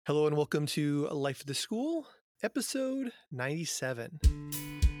Hello and welcome to Life of the School, episode 97.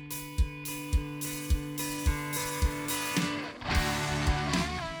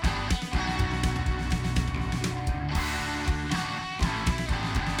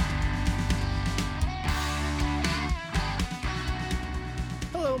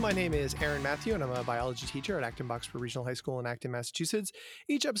 Hello, my name is Aaron Matthew, and I'm a biology teacher at Acton Boxford Regional High School in Acton, Massachusetts.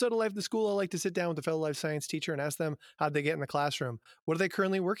 Each episode of Life of the School, I like to sit down with a fellow life science teacher and ask them how'd they get in the classroom, what are they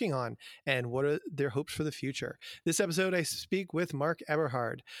currently working on, and what are their hopes for the future. This episode, I speak with Mark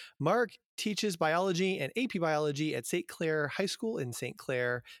Eberhard. Mark teaches biology and AP biology at St. Clair High School in St.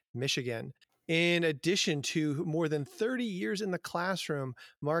 Clair, Michigan. In addition to more than 30 years in the classroom,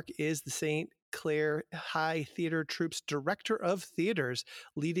 Mark is the St. Clair High Theater Troupe's Director of Theaters,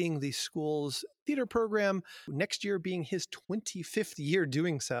 leading the school's theater program, next year being his 25th year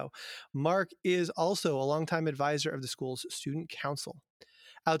doing so. Mark is also a longtime advisor of the school's student council.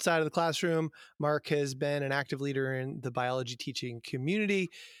 Outside of the classroom, Mark has been an active leader in the biology teaching community,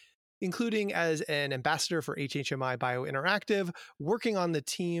 including as an ambassador for HHMI BioInteractive, working on the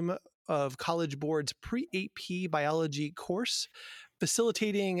team of College Board's pre-AP biology course,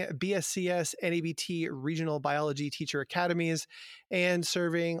 facilitating BSCS NABT regional biology teacher academies, and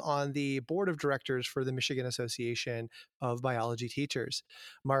serving on the board of directors for the Michigan Association of Biology Teachers.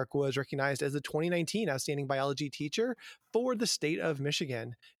 Mark was recognized as the 2019 Outstanding Biology Teacher for the state of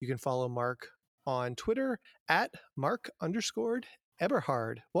Michigan. You can follow Mark on Twitter at Mark_Eberhard.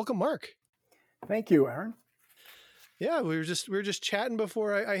 Welcome, Mark. Thank you, Aaron. Yeah, we were just chatting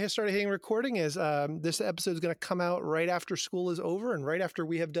before I started hitting recording. This episode is going to come out right after school is over and right after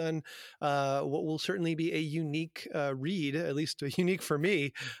we have done what will certainly be a unique read, at least unique for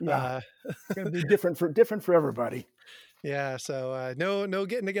me. Yeah, it's going to be different for everybody. Yeah, so no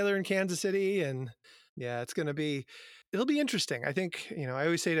getting together in Kansas City, and yeah, it'll be interesting. I think, I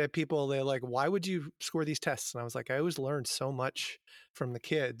always say to people, they're like, why would you score these tests? And I was like, I always learned so much from the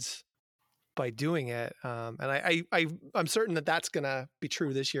kids by doing it. And I'm certain that that's going to be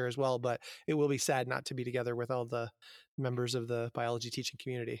true this year as well, but it will be sad not to be together with all the members of the biology teaching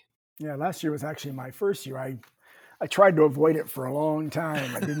community. Yeah, last year was actually my first year. I tried to avoid it for a long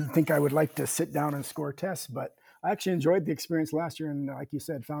time. I didn't think I would like to sit down and score tests, but I actually enjoyed the experience last year. And like you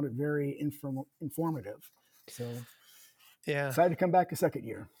said, found it very informative. So yeah, decided to come back a second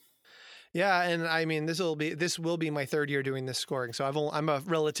year. Yeah, and I mean, this will be my third year doing this scoring, so I'm a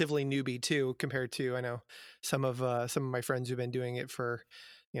relatively newbie too, compared to, I know some of my friends who've been doing it for,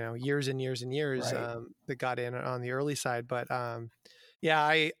 years and years and years, Right. that got in on the early side. But yeah,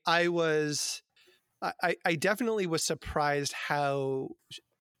 I definitely was surprised how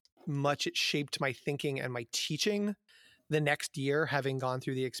much it shaped my thinking and my teaching the next year, having gone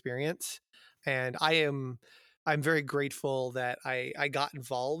through the experience. And I'm very grateful that I got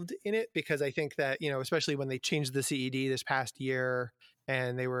involved in it, because I think that, especially when they changed the CED this past year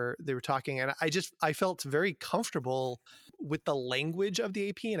and they were talking, and I felt very comfortable with the language of the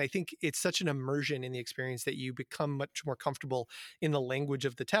AP. And I think it's such an immersion in the experience that you become much more comfortable in the language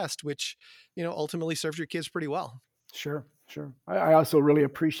of the test, which, ultimately serves your kids pretty well. Sure. I also really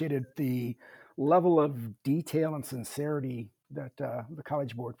appreciated the level of detail and sincerity that the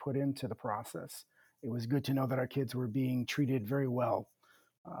College Board put into the process. It was good to know that our kids were being treated very well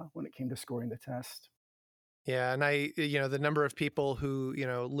when it came to scoring the test. Yeah. And the number of people who,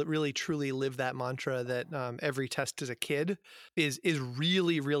 really truly live that mantra that every test is a kid is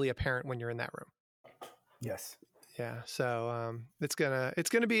really, really apparent when you're in that room. Yes. Yeah. So it's gonna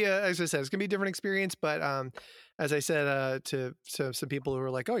be as I said, it's gonna be a different experience. But as I said to some people who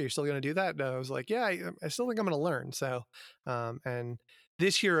were like, "Oh, you're still gonna do that?" I was like, "Yeah, I still think I'm gonna learn." So and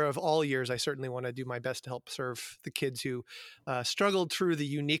this year of all years, I certainly want to do my best to help serve the kids who struggled through the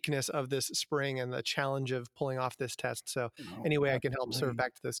uniqueness of this spring and the challenge of pulling off this test. So any way I can help serve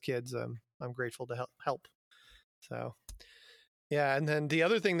back to those kids, I'm grateful to help. So. Yeah, and then the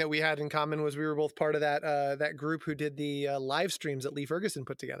other thing that we had in common was we were both part of that group who did the live streams that Lee Ferguson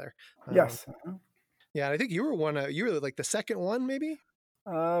put together. Yes. Yeah, I think you were like the second one, maybe.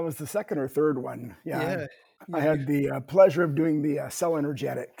 It was the second or third one. Yeah. I Yeah, had the pleasure of doing the cell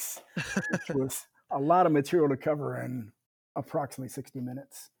energetics, which was a lot of material to cover in approximately 60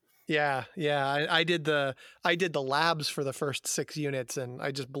 minutes. Yeah. I did the labs for the first 6 units, and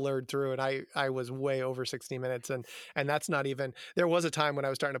I just blurred through, and I was way over 60 minutes, and that's not even. There was a time when I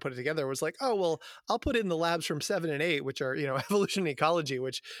was starting to put it together. It was like, oh well, I'll put in the labs from 7 and 8, which are evolution and ecology,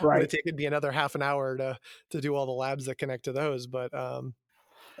 which would have taken me another half an hour to do all the labs that connect to those. But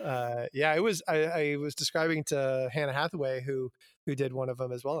yeah, it was. I was describing to Hannah Hathaway, who who did one of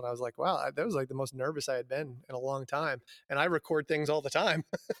them as well. And I was like, wow, that was like the most nervous I had been in a long time. And I record things all the time.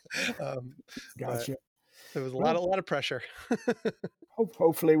 um, but Gotcha. it was Well, a lot of pressure.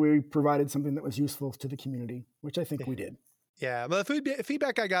 hopefully we provided something that was useful to the community, which I think we did. Yeah, but the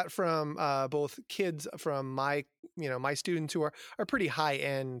feedback I got from both kids from my, my students who are pretty high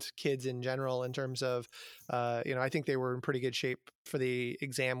end kids in general in terms of, I think they were in pretty good shape for the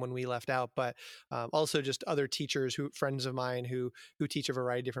exam when we left out. But also just other teachers friends of mine who teach a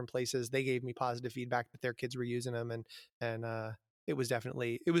variety of different places, they gave me positive feedback that their kids were using them, and it was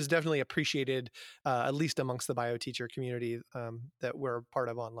definitely appreciated, at least amongst the bio teacher community that we're part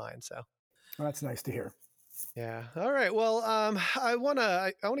of online. So. Well, that's nice to hear. Yeah. All right. Well, I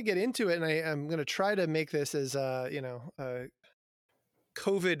wanna get into it, and I'm gonna try to make this as a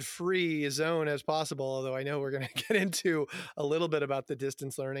COVID-free zone as possible. Although I know we're gonna get into a little bit about the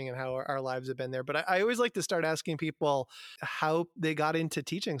distance learning and how our lives have been there. But I always like to start asking people how they got into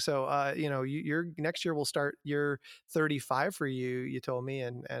teaching. So, you're next year will start year 35 for you. You told me,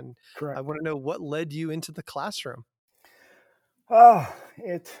 and I Correct. want to know what led you into the classroom.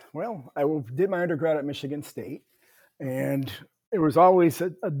 Did my undergrad at Michigan State, and it was always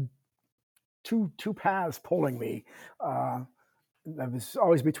a two paths pulling me. I was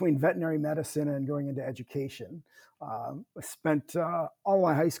always between veterinary medicine and going into education. I spent all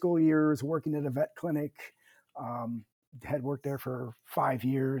my high school years working at a vet clinic. Um, had worked there for 5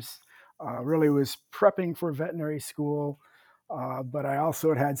 years. Really was prepping for veterinary school. But I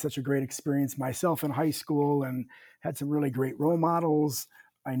also had such a great experience myself in high school and had some really great role models.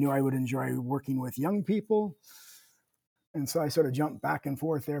 I knew I would enjoy working with young people. And so I sort of jumped back and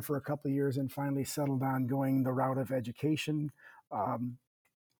forth there for a couple of years and finally settled on going the route of education. Um,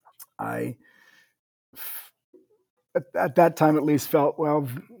 I, at that time at least, felt, well,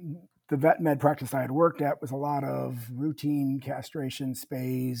 the vet med practice I had worked at was a lot of routine castration,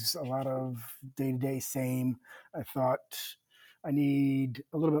 spays, a lot of day-to-day same. I thought I need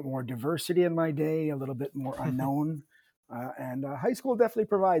a little bit more diversity in my day, a little bit more unknown. And high school definitely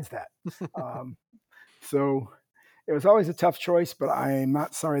provides that. So it was always a tough choice, but I'm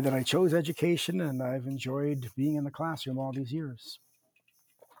not sorry that I chose education, and I've enjoyed being in the classroom all these years.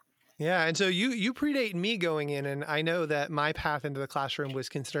 Yeah, and so you predate me going in, and I know that my path into the classroom was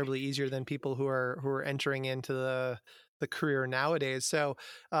considerably easier than people who are entering into the career nowadays. So,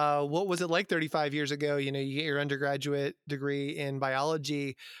 what was it like 35 years ago? You get your undergraduate degree in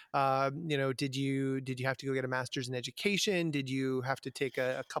biology. Did you have to go get a master's in education? Did you have to take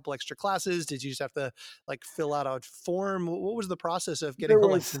a couple extra classes? Did you just have to like fill out a form? What was the process of getting There a was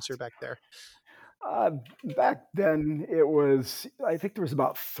licensure back there? Uh, Back then, I think there was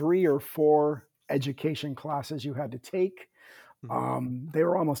about 3 or 4 education classes you had to take. Hmm. They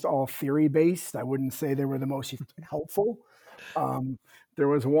were almost all theory based. I wouldn't say they were the most helpful. Um, there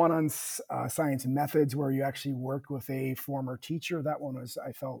was one on science methods where you actually worked with a former teacher. That one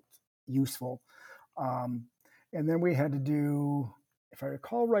I felt useful. Um, and then we had to do, if I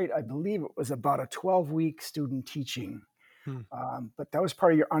recall right, I believe it was about a 12-week student teaching, Hmm. but that was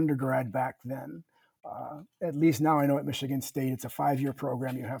part of your undergrad back then. At least now I know at Michigan State, it's a 5-year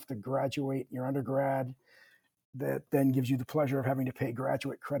program. You have to graduate your undergrad. That then gives you the pleasure of having to pay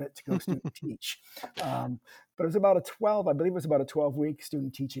graduate credit to go student teach. But it was about I believe it was about a 12-week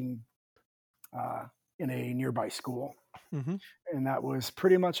student teaching uh, in a nearby school. Hmm. And that was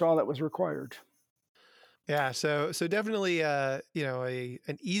pretty much all that was required. Yeah, so definitely an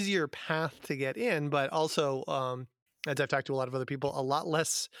easier path to get in, but also as I've talked to a lot of other people, a lot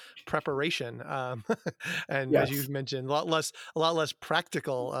less preparation, and as you Yes. mentioned, a lot less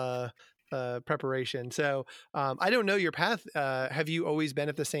practical preparation. So I don't know your path. Have you always been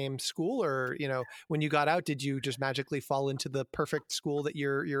at the same school, or when you got out, did you just magically fall into the perfect school that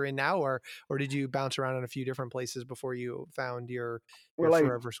you're in now, or did you bounce around in a few different places before you found your Well,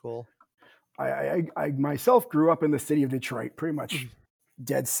 forever school? I myself grew up in the city of Detroit, pretty much Mhm.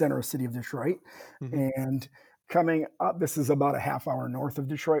 dead center city of Detroit. Mhm. And coming up, this is about a half hour north of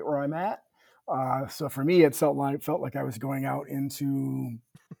Detroit where I'm at. So for me, it felt like I was going out into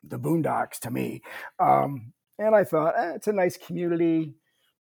the boondocks to me. And I thought, it's a nice community.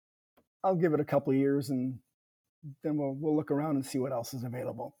 I'll give it a couple of years and then we'll look around and see what else is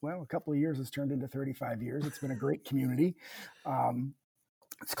available. Well, a couple of years has turned into 35 years. It's been a great community. Um,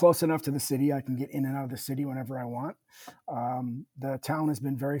 it's close enough to the city. I can get in and out of the city whenever I want. The town has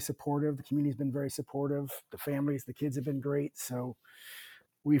been very supportive. The community's been very supportive. The families, the kids have been great. So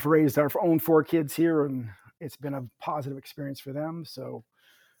we've raised our own 4 kids here, and it's been a positive experience for them. So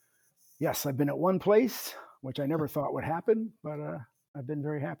yes, I've been at one place, which I never thought would happen, but I've been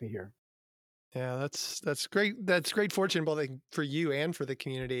very happy here. Yeah, that's great. That's great fortune both for you and for the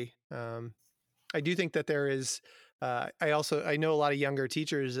community. I do think that there is. I know a lot of younger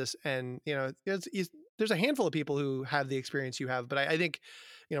teachers, and there's a handful of people who have the experience you have. But I think,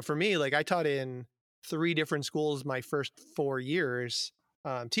 for me, like I taught in three different schools my first 4 years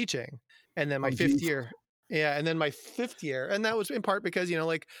teaching, and then my Oh, fifth geez. year. Yeah, and then my fifth year, and that was in part because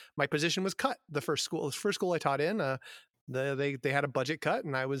like my position was cut. The first school I taught in, they had a budget cut,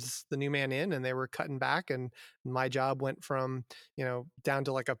 and I was the new man in, and they were cutting back, and my job went from down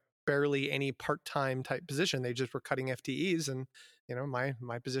to like a barely any part-time type position. They just were cutting FTEs, and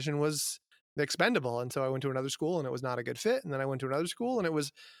my position was expendable. And so I went to another school and it was not a good fit. And then I went to another school and it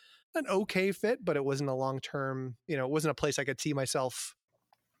was an okay fit, but it wasn't a long-term, it wasn't a place I could see myself,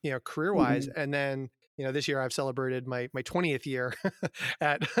 career-wise. Mhm. And then, this year I've celebrated my 20th year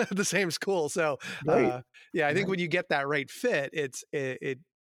at the same school. So, Great. yeah, I think Great. when you get that right fit, it's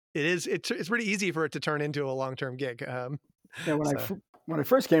pretty easy for it to turn into a long-term gig. Yeah, So, when I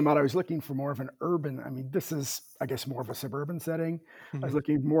first came out, I was looking for more of an urban. I mean, this is, I guess, more of a suburban setting. I was mhm,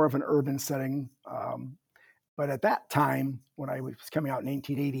 looking more of an urban setting. But at that time, when I was coming out in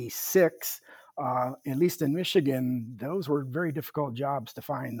 1986, at least in Michigan, those were very difficult jobs to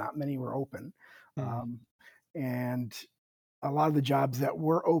find. Not many were open. mhm, Um, and a lot of the jobs that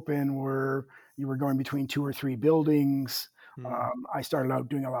were open were you were going between two or three buildings. mhm, I started out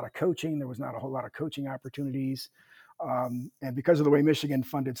doing a lot of coaching. There was not a whole lot of coaching opportunities. And because of the way Michigan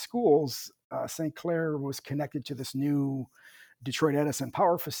funded schools, St. Clair was connected to this new Detroit Edison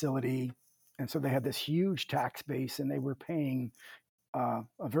power facility. And so they had this huge tax base and they were paying a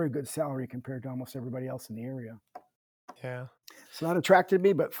very good salary compared to almost everybody else in the area. yeah. So that attracted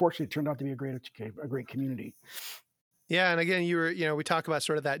me, but fortunately, it turned out to be a great community. Yeah, and again, we talk about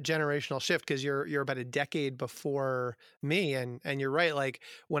sort of that generational shift because you're about a decade before me, and you're right. Like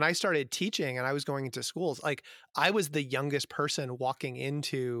when I started teaching and I was going into schools, like I was the youngest person walking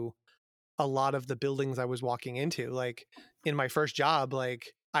into a lot of the buildings I was walking into. Like in my first job,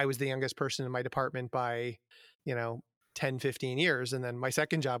 like I was the youngest person in my department by, you know, 10, 15 years. And then my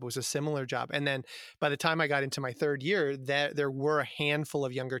second job was a similar job. And then by the time I got into my third year, that there were a handful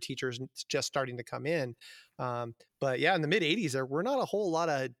of younger teachers just starting to come in. But yeah, in the mid 80s, there were not a whole lot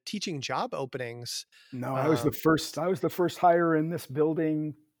of teaching job openings. No, I was the Um, first. I was the first hire in this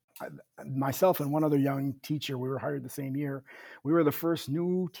building. I, myself and one other young teacher, we were hired the same year. We were the first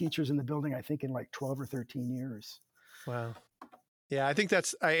new teachers in the building, I think, in like 12 or 13 years. wow. Yeah, I think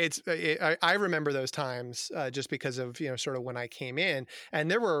that's I remember those times just because of sort of when I came in,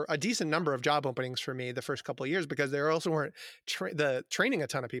 and there were a decent number of job openings for me the first couple of years because there also weren't training a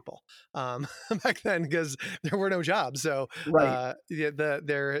ton of people back then because there were no jobs. So Right. yeah,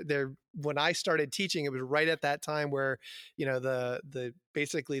 there when I started teaching, it was right at that time where the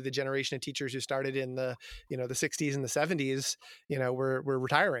basically the generation of teachers who started in the 60s and the 70s were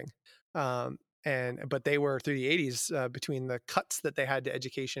retiring. Um, but they were through the 80s between the cuts that they had to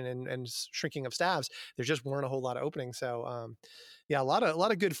education and shrinking of staffs, there just weren't a whole lot of openings. So yeah, a lot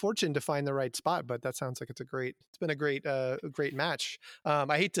of good fortune to find the right spot, but that sounds like it's been a great match.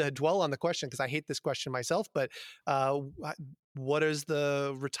 I hate to dwell on the question because I hate this question myself, but what is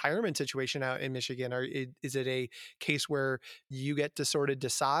the retirement situation out in Michigan? Is it a case where you get to sort of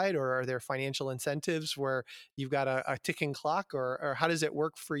decide, or are there financial incentives where you've got a ticking clock, or how does it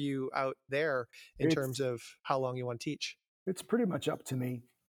work for you out there in terms It's of how long you want to teach? it's pretty much up to me.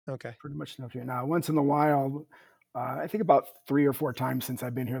 Okay. Pretty much up to me. Now, once in a while, I think about 3 or 4 times since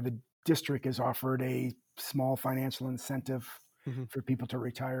I've been here, the district has offered a small financial incentive Hmm. for people to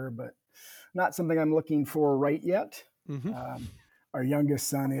retire, but not something I'm looking for right yet. Hmm. Um, our youngest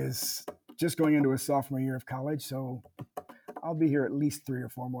son is just going into his sophomore year of college, so I'll be here at least 3 or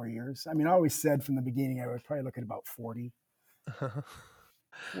 4 more years. I mean, I always said from the beginning I would probably look at about 40.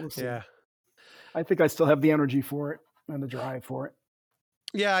 We'll see. Yeah. I think I still have the energy for it and the drive for it.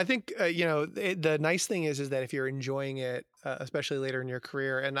 Yeah, I think the nice thing is that if you're enjoying it, especially later in your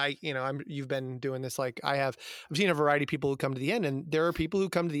career, and you've been doing this like I have. I've seen a variety of people who come to the end, and there are people who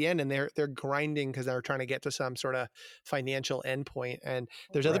come to the end and they're grinding because they're trying to get to some sort of financial endpoint, and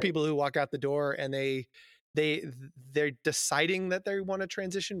there's other Right. people who walk out the door and they they're deciding that they want to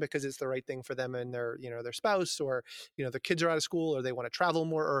transition because it's the right thing for them and their spouse, or their kids are out of school, or they want to travel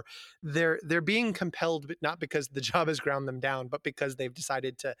more, or they're being compelled, but not because the job has ground them down, but because they've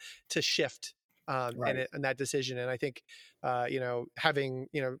decided to shift Right. and that decision. And I think having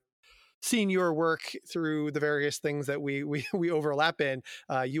seen your work through the various things that we overlap in,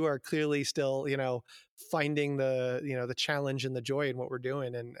 you are clearly still finding the challenge and the joy in what we're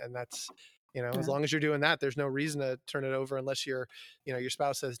doing, and As Yeah. long as you're doing that, there's no reason to turn it over unless your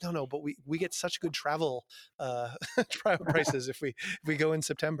spouse says, no, but we get such good travel travel prices if we go in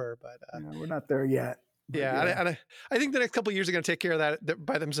September. But Yeah, we're not there yet, but yeah, yeah, I think the next couple of years are going to take care of that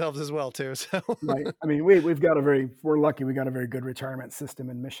by themselves as well too. So right. I mean, we're lucky. We got a very good retirement system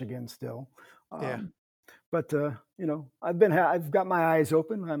in Michigan still. yeah. Um, but I've got my eyes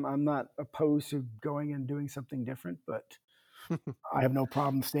open. I'm not opposed to going and doing something different, but I have no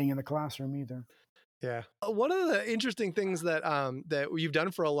problem staying in the classroom either. Yeah. One of the interesting things that you've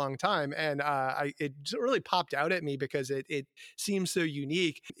done for a long time, and it really popped out at me because it seems so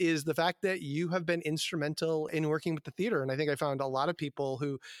unique, is the fact that you have been instrumental in working with the theater. And I think I found a lot of people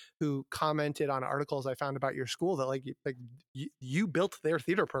who commented on articles I found about your school that you built their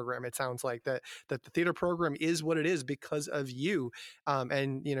theater program. It sounds like that the theater program is what it is because of you.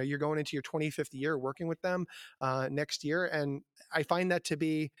 And you're going into your 25th year working with them next year, and I find that to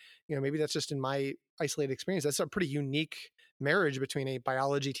be, maybe that's just in my isolated experience. That's a pretty unique marriage between a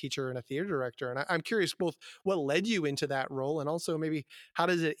biology teacher and a theater director. And I'm curious both what led you into that role, and also maybe how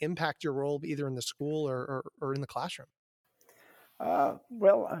does it impact your role either in the school or in the classroom?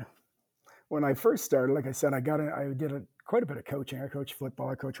 Well, when I first started, like I said, I did quite a bit of coaching. I coached football,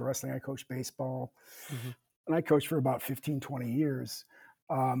 I coached wrestling, I coached baseball, Hmm. and I coached for about 15, 20 years.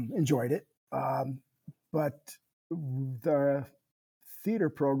 Enjoyed it. But the theater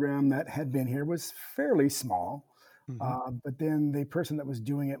program that had been here was fairly small. Hmm. But then the person that was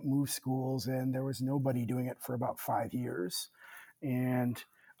doing it moved schools, and there was nobody doing it for about 5 years. And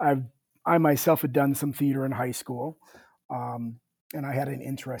I've I myself had done some theater in high school, um, and I had an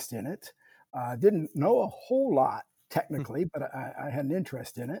interest in it. Didn't know a whole lot technically, but I had an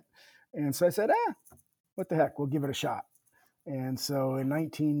interest in it, and so I said, what the heck, we'll give it a shot. And so in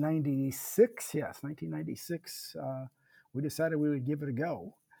 1996, yes, 1996, we decided we would give it a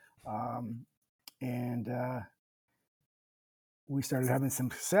go. Um, and we started having some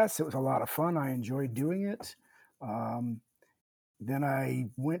success. It was a lot of fun. I enjoyed doing it. Um, then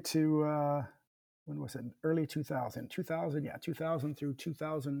I went to, when was it? Early 2000, 2000, yeah, 2000 through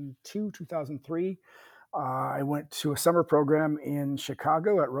 2002, 2003. I went to a summer program in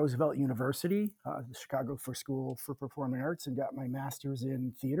Chicago at Roosevelt University, the Chicago for School for Performing Arts, and got my master's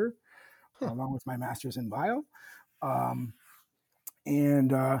in theater, Huh. along with my master's in bio. Um,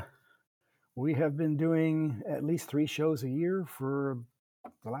 and we have been doing at least 3 shows a year for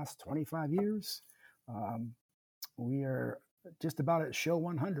the last 25 years. Um, we are just about at show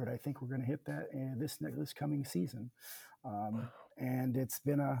 100. I think we're going to hit that this coming season. Um, and it's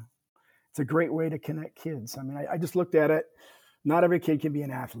a great way to connect kids. I mean, I just looked at it. Not every kid can be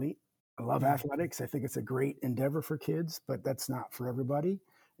an athlete. I love Mhm. athletics. I think it's a great endeavor for kids, but that's not for everybody.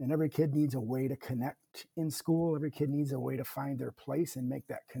 And every kid needs a way to connect in school. Every kid needs a way to find their place and make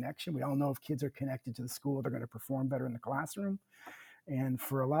that connection. We all know if kids are connected to the school, they're going to perform better in the classroom. And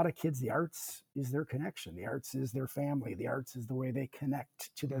for a lot of kids, the arts is their connection. The arts is their family. The arts is the way they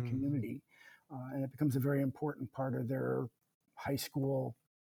connect to their Mhm. community. And it becomes a very important part of their high school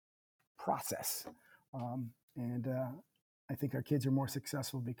process. And I think our kids are more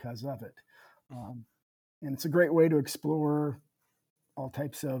successful because of it. Um, and it's a great way to explore all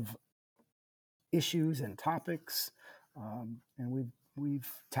types of issues and topics. And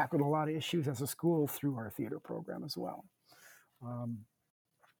we've tackled a lot of issues as a school through our theater program as well. Um,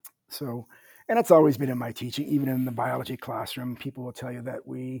 so, and it's always been in my teaching, even in the biology classroom. People will tell you that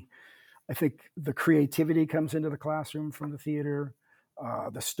I think the creativity comes into the classroom from the theater.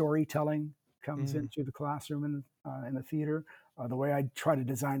 The storytelling comes Mm. into the classroom in the theater. The way I try to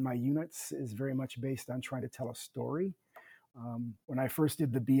design my units is very much based on trying to tell a story. When I first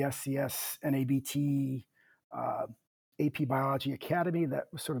did the BSCS NABT uh, AP Biology Academy,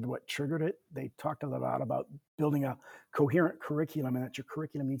 that was sort of what triggered it. They talked a lot about building a coherent curriculum, and that your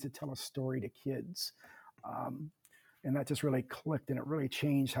curriculum needs to tell a story to kids. Um, and that just really clicked, and it really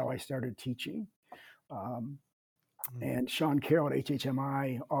changed how I started teaching. Um, Mm. and Sean Carroll at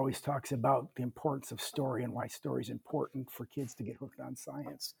HHMI always talks about the importance of story and why story is important for kids to get hooked on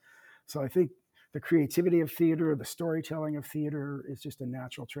science. So I think the creativity of theater, the storytelling of theater is just a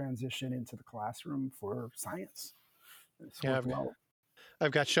natural transition into the classroom for science. It's Yeah, worked well.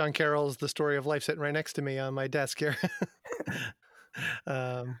 I've got Sean Carroll's The Story of Life sitting right next to me on my desk here.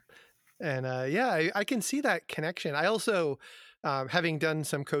 um, and yeah, I can see that connection. I also, having done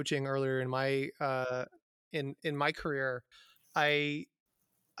some coaching earlier in my in my career, I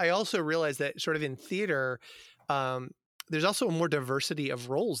I also realized that sort of in theater, um, there's also a more diversity of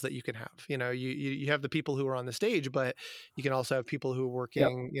roles that you can have. You have the people who are on the stage, but you can also have people who are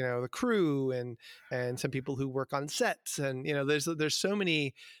Yep. working, the crew, and some people who work on sets. And there's so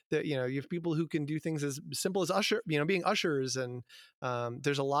many that you have people who can do things as simple as being ushers, and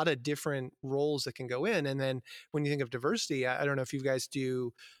there's a lot of different roles that can go in. And then when you think of diversity, I don't know if you guys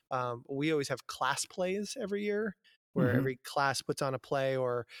do. We always have class plays every year, where Hmm. every class puts on a play,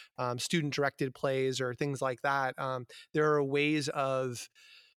 or student directed plays, or things like that. There are ways of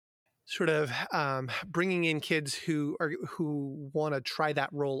sort of bringing in kids who want to try that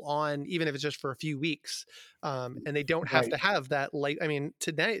role on, even if it's just for a few weeks, and they don't have Right. to have that. Like, I mean,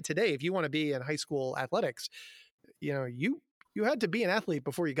 today, if you want to be in high school athletics, you had to be an athlete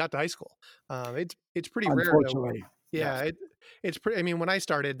before you got to high school. It's pretty rare to. Unfortunately, Yeah, yes. it's pretty. I mean, when I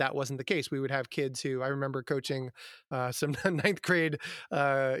started, that wasn't the case. We would have kids who I remember coaching some ninth grade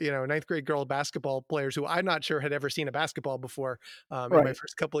girl basketball players who I'm not sure had ever seen a basketball before in my Right.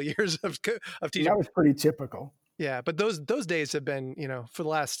 first couple of years of And teaching. that was pretty typical. Yeah, but those days have been, for the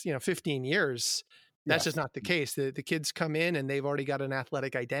last, 15 years. That's just Yes. not the case. The kids come in and they've already got an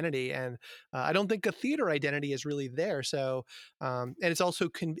athletic identity, and I don't think a theater identity is really there. So, and it's also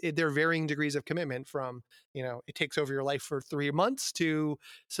there are varying degrees of commitment from, it takes over your life for 3 months to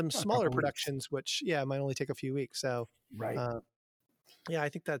some A smaller couple weeks. productions, which might only take a few weeks. So, Right. uh, yeah, I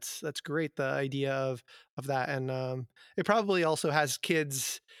think that's great. The idea of that, and it probably also has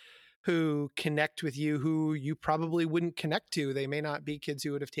kids who connect with you who you probably wouldn't connect to. They may not be kids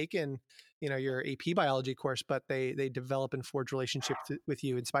who would have taken, your AP biology course, but they develop and forge relationships with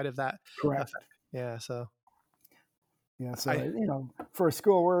you in spite of that Correct. effect. Yeah. So Yeah. So I, for a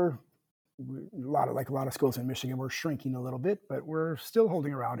school, a lot of schools in Michigan, we're shrinking a little bit, but we're still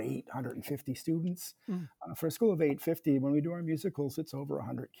holding around 850 students. mm, For a school of 850, when we do our musicals, it's over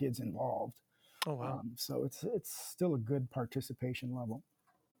 100 kids involved. oh, wow. So it's still a good participation level.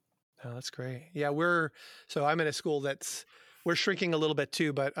 Oh, that's great. Yeah. So I'm in a school we're shrinking a little bit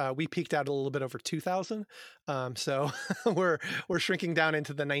too, but we peaked out a little bit over 2000. So we're shrinking down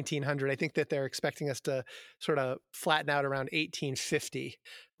into the 1900. I think that they're expecting us to sort of flatten out around 1850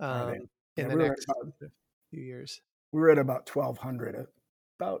 Are they? in Yeah, the next few years. we were at about 1,200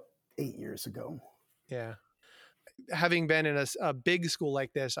 about 8 years ago. Yeah. Having been in a big school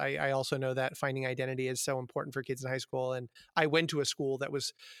like this, I also know that finding identity is so important for kids in high school. And I went to a school that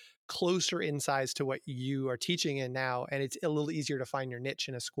was closer in size to what you are teaching in now, and it's a little easier to find your niche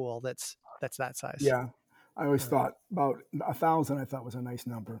in a school that's that size. Yeah, I always Uh, thought about 1,000. I thought was a nice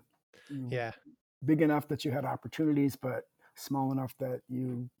number. yeah, Big enough that you had opportunities, but small enough that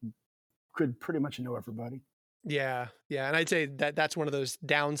you could pretty much know everybody. yeah, yeah. And I'd say that that's one of those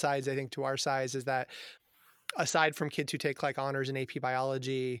downsides, I think, to our size, is that aside from kids who take like honors in AP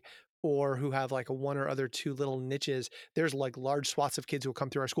biology, or who have like a one or other two little niches, there's like large swaths of kids who will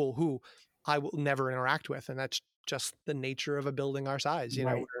come through our school who I will never interact with, and that's just the nature of a building our size.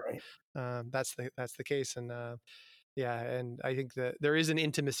 Right, right. That's the case. And yeah, and I think that there is an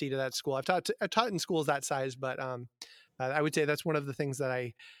intimacy to that school. I've taught in schools that size, but I would say that's one of the things that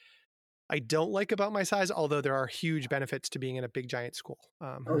I don't like about my size, although there are huge benefits to being in a big giant school.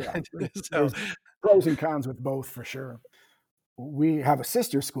 Oh yeah, So there's pros and cons with both for sure. We have a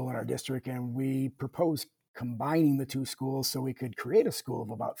sister school in our district, and we proposed combining the two schools so we could create a school of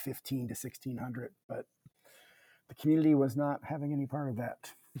about 15 to 1,600. But the community was not having any part of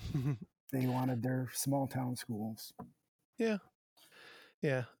that. They wanted their small town schools. yeah,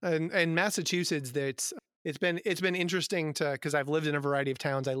 yeah, and Massachusetts, it's been interesting to because I've lived in a variety of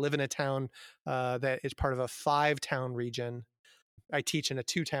towns. I live in a town that is part of a 5-town region. I teach in a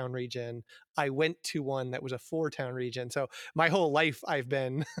 2-town region. I went to one that was a 4-town region. So my whole life I've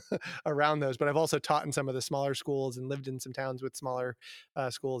been around those, but I've also taught in some of the smaller schools and lived in some towns with smaller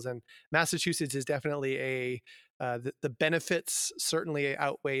schools. And Massachusetts is definitely the benefits certainly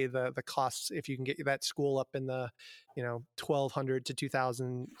outweigh the costs. If you can get that school up in the 1,200 to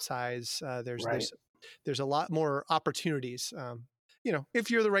 2,000 size, Right. there's a lot more opportunities.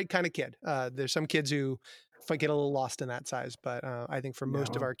 If you're the right kind of kid. There's some kids who get a little lost in that size, but I think for Yeah.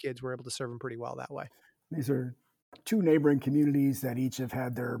 most of our kids, we're able to serve them pretty well that way. These are two neighboring communities that each have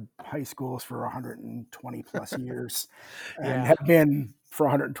had their high schools for 120 plus years and Yeah. have been for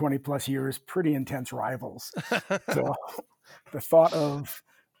 120 plus years pretty intense rivals. So the thought of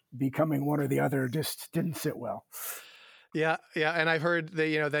becoming one or the other just didn't sit well. Yeah, yeah, and I've heard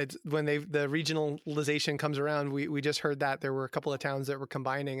that that when the regionalization comes around, we just heard that there were a couple of towns that were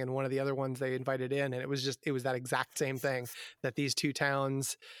combining, and one of the other ones they invited in, and it was that exact same thing, that these two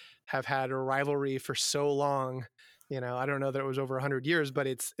towns have had a rivalry for so long I don't know that it was over 100 years, but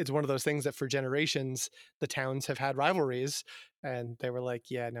it's one of those things that for generations the towns have had rivalries, and they were like,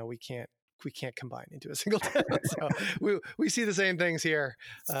 yeah, no, we can't combine into a single town. So we see the same things here.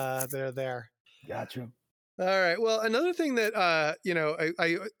 They're there. Gotcha. All right. Well, another thing that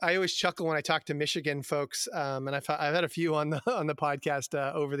I always chuckle when I talk to Michigan folks, and I've had a few on the on the podcast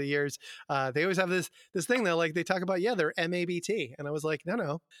over the years. They always have this thing that they talk about. Yeah, they're MABT, and I was like,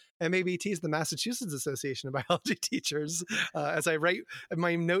 no, MABT is the Massachusetts Association of Biology Teachers. As I write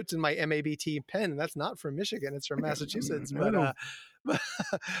my notes in my MABT pen, that's not from Michigan; it's from Massachusetts. No.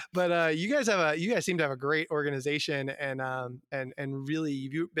 But you guys seem to have a great organization, and really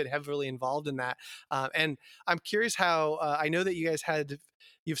you've been heavily involved in that. And I'm curious how I know that you guys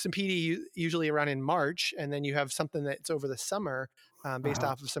you have some PD usually around in March, and then you have something that's over the summer. Based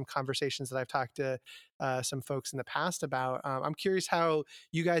Uh-huh. off of some conversations that I've talked to some folks in the past about, I'm curious how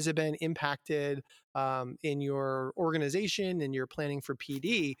you guys have been impacted in your organization and your planning for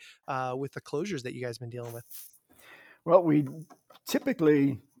PD with the closures that you guys have been dealing with. Well, we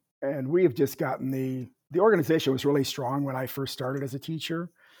typically, and we have just gotten the organization was really strong when I first started as a teacher,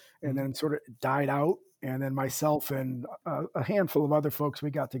 and Mhm. then sort of died out. And then myself and a handful of other folks, we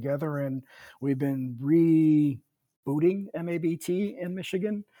got together and we've been rebooting MABT in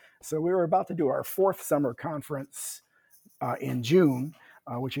Michigan. So we were about to do our fourth summer conference in June,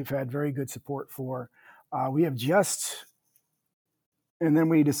 which we've had very good support for. We have just And then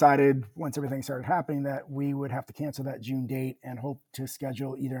we decided once everything started happening that we would have to cancel that June date and hope to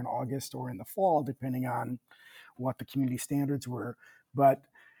schedule either in August or in the fall, depending on what the community standards were. But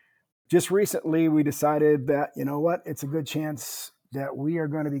just recently, we decided that, you know what, it's a good chance that we are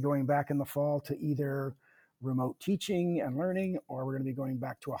going to be going back in the fall to either remote teaching and learning, or we're going to be going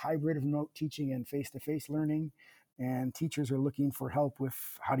back to a hybrid of remote teaching and face to face learning. And teachers are looking for help with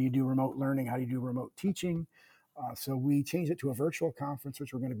how do you do remote learning? How do you do remote teaching? So we changed it to a virtual conference,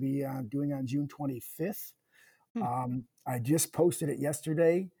 which we're going to be doing on June 25th. Hmm. I just posted it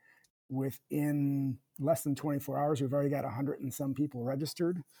yesterday. Within less than 24 hours, we've already got 100 and some people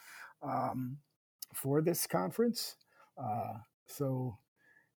registered um, for this conference. So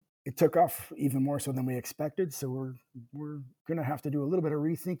it took off even more so than we expected. So we're going to have to do a little bit of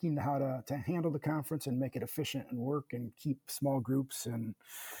rethinking how to handle the conference and make it efficient and work and keep small groups.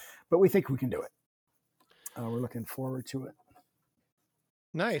 But we think we can do it. We're looking forward to it.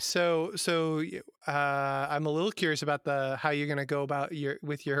 Nice. So I'm a little curious about how you're going to go about your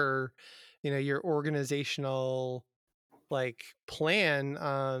organizational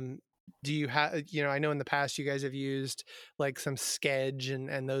plan. Do you have, I know in the past you guys have used some Sketch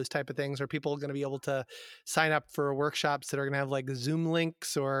and those type of things. Are people going to be able to sign up for workshops that are going to have Zoom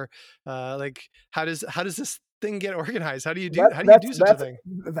links, or how does this thing get organized? How do you do That, how do you that's do such a that's thing?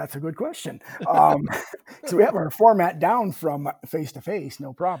 that's a good question. So we have our format down from face to face,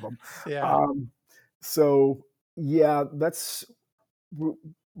 no problem. Yeah. Um, so yeah, that's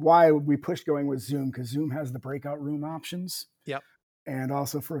why we pushed going with Zoom, because Zoom has the breakout room options, Yep. and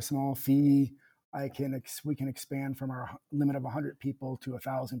also for a small fee, we can expand from our limit of 100 people to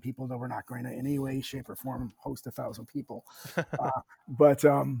 1,000 people. Though we're not going to in any way, shape, or form host 1,000 people, but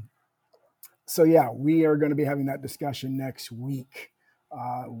so yeah, we are going to be having that discussion next week,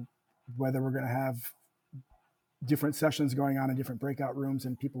 uh, whether we're going to have different sessions going on in different breakout rooms,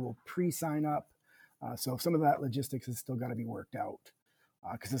 and people will pre-sign up. So some of that logistics is still got to be worked out,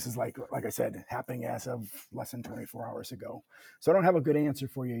 because this is like I said, happening as of less than 24 hours ago. So I don't have a good answer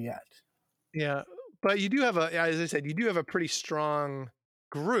for you yet. Yeah, but you do have as I said, you do have a pretty strong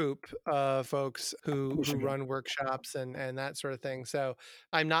group of folks who Michigan. run workshops and that sort of thing. So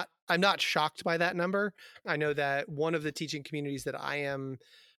I'm not shocked by that number. I know that one of the teaching communities that I am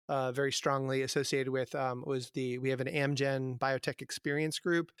very strongly associated with we have an Amgen Biotech Experience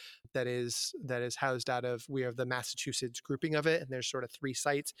group that is housed out of, we have the Massachusetts grouping of it, and there's sort of 3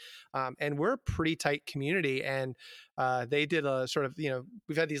 sites, and we're a pretty tight community. And they did a sort of,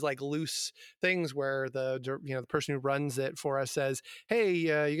 we've had these loose things where the person who runs it for us says, hey,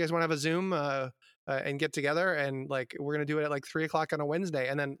 you guys want to have a Zoom and get together, and we're gonna do it at 3 o'clock on a Wednesday,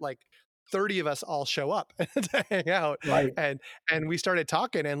 and then 30 of us all show up to hang out, Right. and we started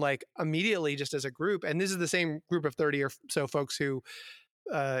talking, and immediately, just as a group, and this is the same group of 30 or so folks who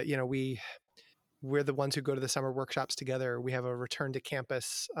we're the ones who go to the summer workshops together. We have a return to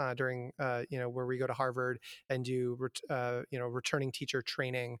campus during, where we go to Harvard and do, returning teacher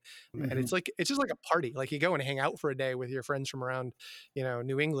training. And Mm-hmm. it's just like a party. You go and hang out for a day with your friends from around,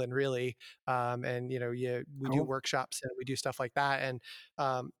 New England, really. And, we do Cool. workshops and we do stuff like that. And,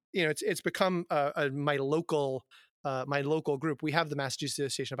 it's become my local my local group, we have the Massachusetts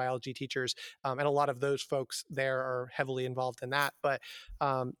Association of Biology Teachers, and a lot of those folks there are heavily involved in that. But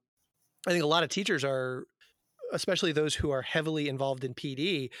I think a lot of teachers are, especially those who are heavily involved in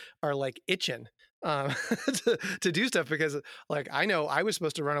PD, are like itching to do stuff, because like I know I was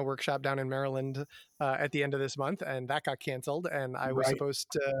supposed to run a workshop down in Maryland at the end of this month, and that got canceled, and I was Right. supposed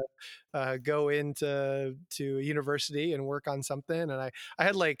to go into a university and work on something, and I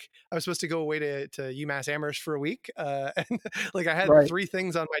had like I was supposed to go away to UMass Amherst for a week, and like I had Right. 3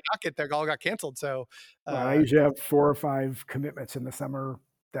 things on my docket that all got canceled. So I usually have 4 or 5 commitments in the summer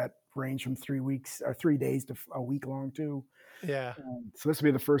that range from 3 weeks or 3 days to a week long too. yeah, So this will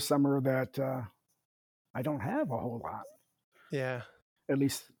be the first summer that I don't have a whole lot, yeah. at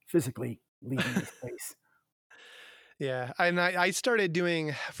least physically leaving this place. Yeah. And I started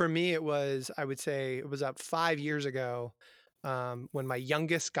doing, for me, it was, I would say it was up 5 years ago, when my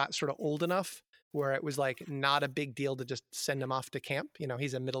youngest got sort of old enough where it was like not a big deal to just send him off to camp. You know,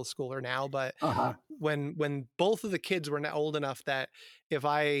 he's a middle schooler now, but Uh-huh. when both of the kids were now old enough that if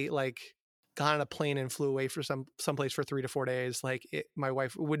I like got on a plane and flew away for someplace for 3 to 4 days, like my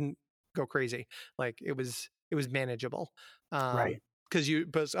wife wouldn't go crazy. Like it was manageable. Right.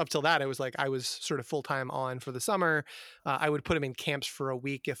 But up till that, it was like I was sort of full time on for the summer. I would put him in camps for a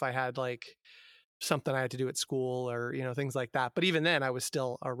week if I had like something I had to do at school or, you know, things like that. But even then I was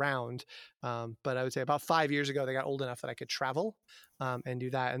still around. But I would say about 5 years ago, they got old enough that I could travel and do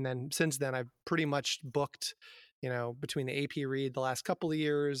that. And then since then I've pretty much booked, you know, between the AP Read the last couple of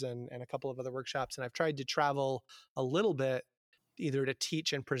years and a couple of other workshops. And I've tried to travel a little bit, either to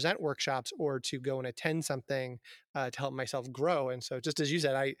teach and present workshops or to go and attend something to help myself grow. And so just as you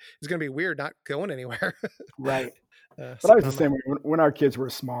said, it's going to be weird not going anywhere. Right. But I Sitting was the on my, same way. When our kids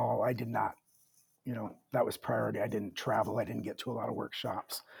were small, I did not, that was priority. I didn't travel. I didn't get to a lot of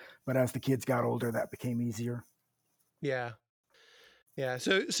workshops. But as the kids got older, that became easier. yeah. Yeah.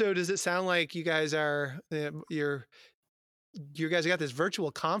 So does it sound like you guys are you guys got this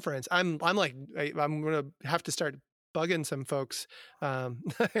virtual conference? I'm like I'm gonna have to start bugging some folks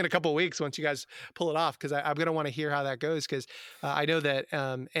in a couple of weeks once you guys pull it off, because I'm gonna want to hear how that goes, because I know that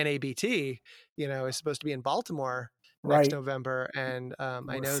NABT, you know, is supposed to be in Baltimore next Right. November, and I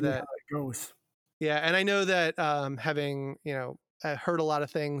We'll know see how that it goes. yeah, and I know that having, you know, heard a lot of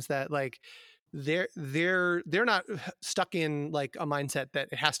things that like they're not stuck in like a mindset that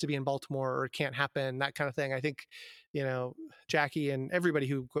it has to be in Baltimore or it can't happen, that kind of thing. I think, you know, Jackie and everybody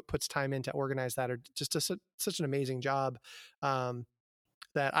who puts time in to organize that are just such an amazing job,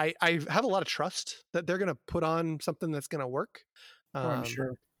 that I have a lot of trust that they're going to put on something that's going to work. Oh, I'm Um,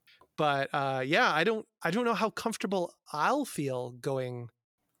 sure. but yeah, I don't know how comfortable I'll feel going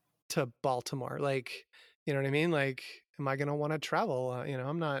to Baltimore. Like, you know what I mean? Like, am I going to want to travel? You know,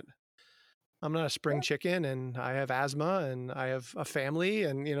 I'm not a spring chicken, and I have asthma and I have a family,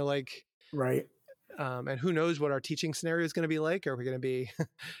 and, you know, like, Right. and who knows what our teaching scenario is going to be like? Are we going to be,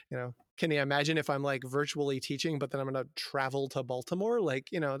 you know, can you imagine if I'm like virtually teaching, but then I'm going to travel to Baltimore? Like,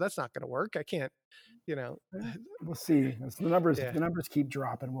 you know, that's not going to work. I can't, you know, We'll see. As the numbers, if yeah, the numbers keep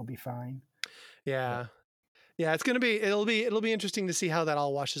dropping, we'll be fine. But yeah. Yeah, it's gonna be it'll be interesting to see how that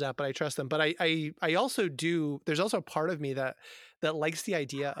all washes out, but I trust them. But I also do, there's also a part of me that likes the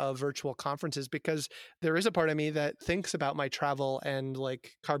idea of virtual conferences, because there is a part of me that thinks about my travel and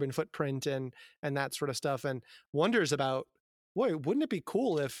like carbon footprint and that sort of stuff, and wonders about, boy, wouldn't it be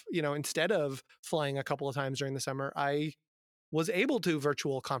cool if, you know, instead of flying a couple of times during the summer, I was able to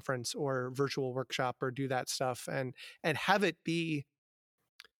virtual conference or virtual workshop or do that stuff and have it be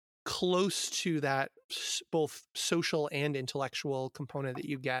close to that both social and intellectual component that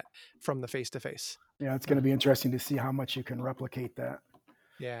you get from the face to face. yeah, it's going to be interesting to see how much you can replicate that.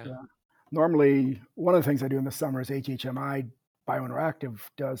 Yeah. Yeah. Normally, one of the things I do in the summer is HHMI Biointeractive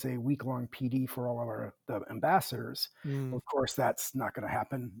does a week-long PD for all of the ambassadors. Well, Mm. of course, that's not going to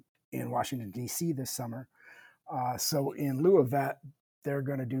happen in Washington, D.C. this summer. So in lieu of that, they're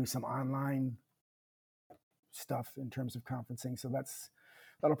going to do some online stuff in terms of conferencing. So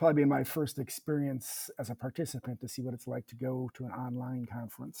that'll probably be my first experience as a participant to see what it's like to go to an online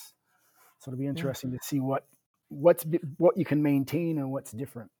conference. So it'll be Yeah. interesting to see what you can maintain and what's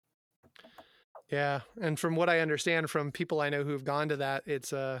different. Yeah. And from what I understand from people I know who've gone to that,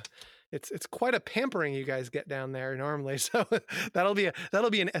 it's quite a pampering you guys get down there normally. So that'll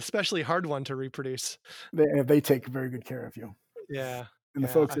be an especially hard one to reproduce. They take very good care of you, Yeah. and the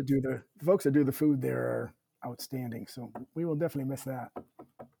Yeah. folks that do the food there are outstanding. So we will definitely miss that.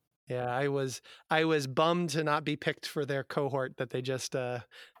 Yeah, I was bummed to not be picked for their cohort that they just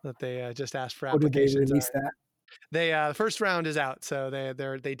just asked for Oh, did they applications. release that? They the first round is out, so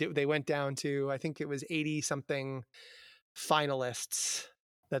they went down to, I think it was 80 something finalists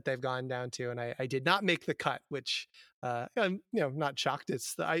that they've gone down to, and I did not make the cut, which I'm not shocked.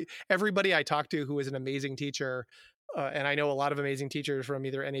 Everybody I talked to who was an amazing teacher. And I know a lot of amazing teachers from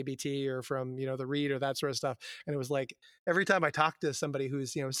either NABT or from the Reed or that sort of stuff. And it was like every time I talked to somebody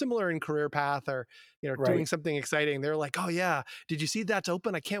who's similar in career path or doing Right. something exciting, they're like, "Oh yeah, did you see that's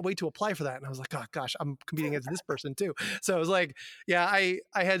open? I can't wait to apply for that." And I was like, "Oh gosh, I'm competing against this person too." So I was like, yeah, I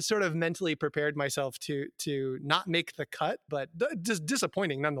had sort of mentally prepared myself to not make the cut, but just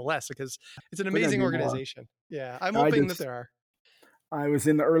disappointing nonetheless because it's an We're gonna amazing do more. organization. Yeah, I'm I hoping that just there are. I was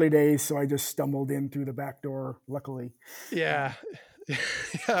in the early days, so I just stumbled in through the back door, luckily. Yeah.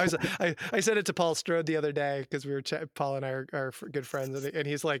 Yeah, I said it to Paul Strode the other day because Paul and I are good friends, and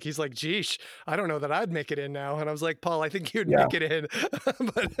he's like, "Geesh, I don't know that I'd make it in now." And I was like, "Paul, I think you'd Yeah, make it in,"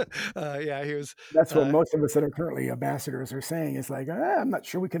 but yeah, he was. that's what Uh, most of us that are currently ambassadors are saying. It's like, I'm not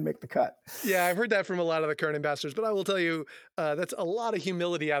sure we can make the cut. yeah, I've heard that from a lot of the current ambassadors, but I will tell you, that's a lot of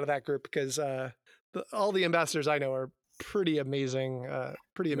humility out of that group because all the ambassadors I know are pretty There's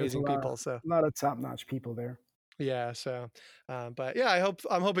amazing people. So a lot of top-notch people there. yeah, so but yeah,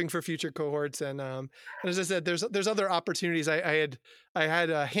 I'm hoping for future cohorts, and as I said, there's other opportunities. I had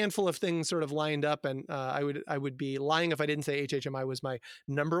a handful of things sort of lined up, and I would be lying if I didn't say HHMI was my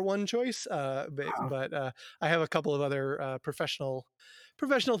number one choice. Uh, But I have a couple of other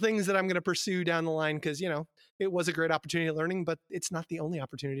professional things that I'm going to pursue down the line because it was a great opportunity to learning, but it's not the only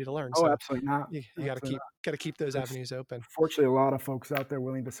opportunity to learn. oh, So absolutely not. you Absolutely not. got to keep those There's avenues open. fortunately a lot of folks out there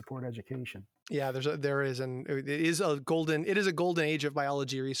willing to support education. Yeah, there is, and it is a golden age of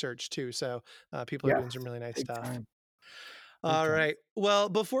biology research too. So people are Yes, doing some really nice big stuff. time, big All time. right. Well,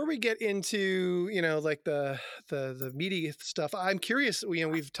 before we get into like the meaty stuff, I'm curious.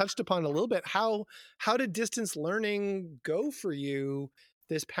 We've touched upon a little bit how did distance learning go for you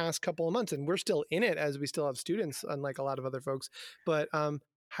this past couple of months? And we're still in it as we still have students, unlike a lot of other folks. But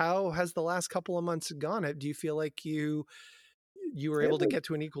how has the last couple of months gone? Do you feel like you were It able to was get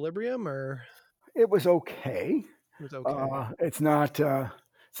to an equilibrium, or it was okay. it was okay? It's not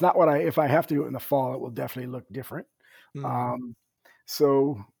what if I have to do it in the fall, it will definitely look different. Hmm. Um,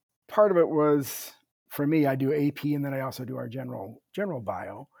 so part of it was for me, I do AP and then I also do our general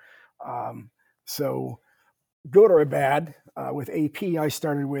bio. Um, so good or bad, with AP, I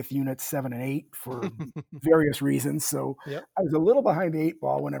started with units 7 and 8 for various reasons. So Yep. I was a little behind the 8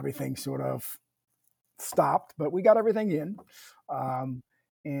 ball when everything sort of stopped, but we got everything in. Um,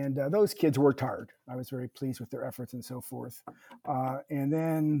 and those kids worked hard. I was very pleased with their efforts and so forth. And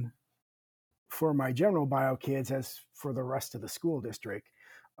then for my general bio kids, as for the rest of the school district,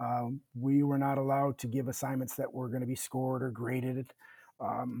 we were not allowed to give assignments that were going to be scored or graded.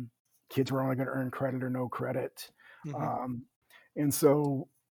 Um, Kids were only going to earn credit or no credit. Hmm. Um, and so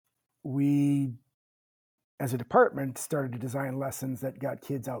we, as a department, started to design lessons that got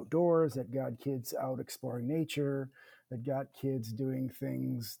kids outdoors, that got kids out exploring nature, that got kids doing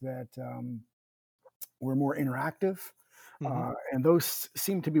things that were more interactive. Hmm. And those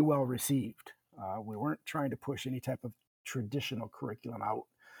seemed to be well received. We weren't trying to push any type of traditional curriculum out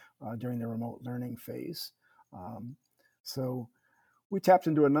during the remote learning phase. Um, so we tapped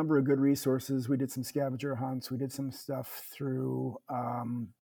into a number of good resources. We did some scavenger hunts. We did some stuff through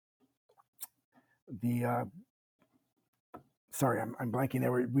the sorry, I'm blanking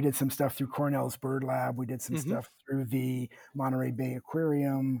there. We did some stuff through Cornell's Bird Lab. We did some Hmm. stuff through the Monterey Bay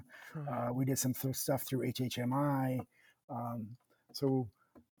Aquarium. Right. We did some stuff through HHMI. Um, so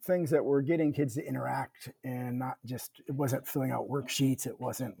things that were getting kids to interact and not just, it wasn't filling out worksheets. It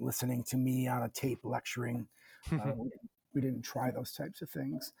wasn't listening to me on a tape lecturing. We didn't try those types of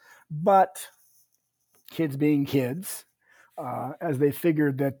things. But kids being kids, as they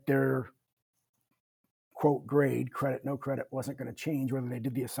figured that their quote grade, credit, no credit, wasn't going to change whether they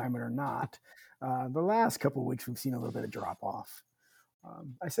did the assignment or not. The last couple of weeks, we've seen a little bit of drop off.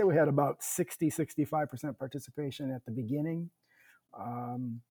 I say we had about 65% participation at the beginning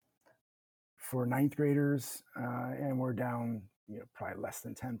for ninth graders, and we're down, probably less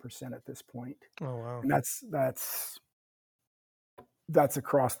than 10% at this point. Oh wow. And that's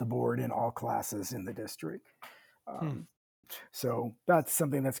across the board in all classes in the district. Hmm. So that's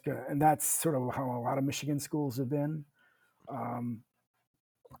something that's good, and that's sort of how a lot of Michigan schools have been.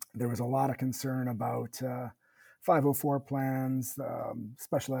 There was a lot of concern about 504 plans,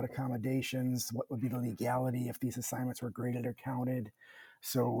 special ed accommodations, what would be the legality if these assignments were graded or counted.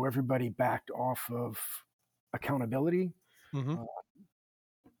 So everybody backed off of accountability, Hmm. uh,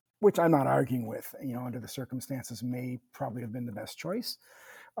 which I'm not arguing with. Under the circumstances, may probably have been the best choice.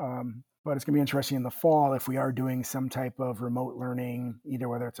 But it's going to be interesting in the fall if we are doing some type of remote learning, either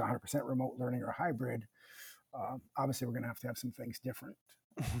whether it's 100% remote learning or hybrid. Obviously, we're going to have some things different.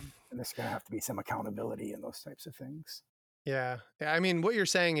 And there's going to have to be some accountability in those types of things. Yeah. I mean, what you're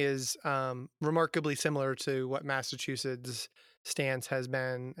saying is remarkably similar to what Massachusetts' stance has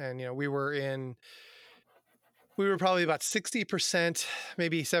been. And, we were probably about 60%,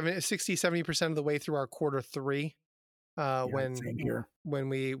 maybe 70% of the way through our quarter three Same here. when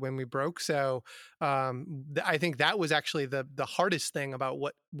we broke. So I think that was actually the hardest thing about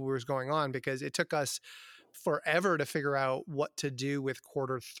what was going on, because it took us forever to figure out what to do with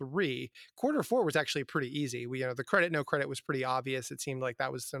quarter three. Quarter four was actually pretty easy. The credit, no credit was pretty obvious. It seemed like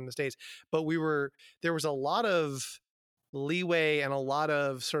that was some mistakes, but there was a lot of leeway and a lot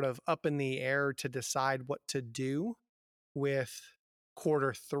of sort of up in the air to decide what to do with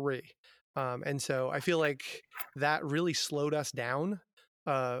quarter three. And so I feel like that really slowed us down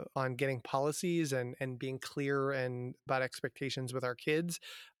on getting policies and being clear and about expectations with our kids.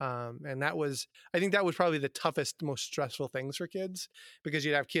 And I think that was probably the toughest, most stressful things for kids, because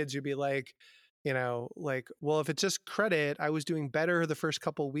you'd have kids who'd be like, well, if it's just credit, I was doing better the first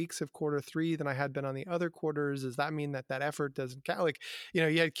couple of weeks of quarter three than I had been on the other quarters. Does that mean that effort doesn't count? Like, you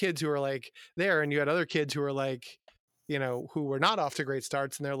had kids who were like there, and you had other kids who were like, who were not off to great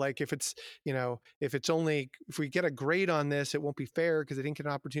starts. And they're like, if we get a grade on this, it won't be fair because I didn't get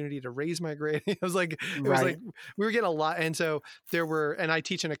an opportunity to raise my grade. It was like we were getting a lot. And so and I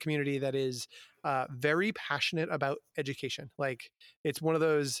teach in a community that is very passionate about education. Like, it's one of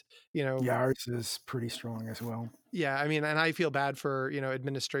those, ours is pretty strong as well. Yeah. I mean, and I feel bad for,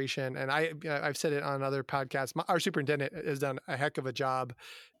 administration, and I've said it on other podcasts. Our superintendent has done a heck of a job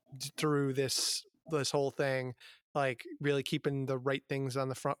through this whole thing, like really keeping the right things on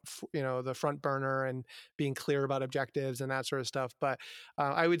the front, the front burner, and being clear about objectives and that sort of stuff. But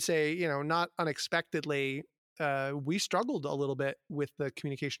I would say, not unexpectedly, we struggled a little bit with the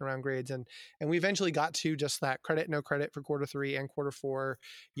communication around grades, and we eventually got to just that credit, no credit for quarter three and quarter four.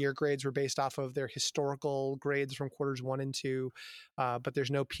 Year grades were based off of their historical grades from quarters 1 and 2. But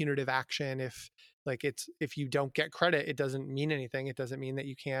there's no punitive action. If you don't get credit, it doesn't mean anything. It doesn't mean that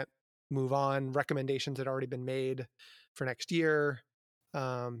you can't move on. Recommendations had already been made for next year.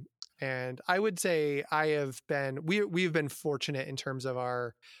 And I would say we've been fortunate in terms of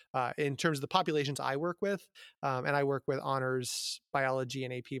the populations I work with. And I work with honors biology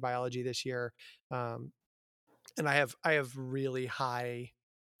and AP biology this year. And I have really high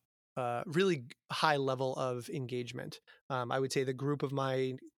level of engagement. I would say the group of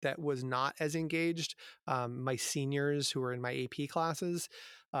mine that was not as engaged, my seniors who were in my AP classes,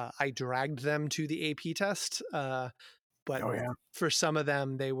 I dragged them to the AP test. But for some of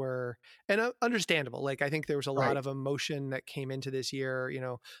them, they were, and understandable. Like, I think there was a lot of emotion that came into this year.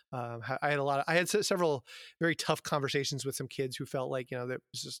 I had several very tough conversations with some kids who felt like,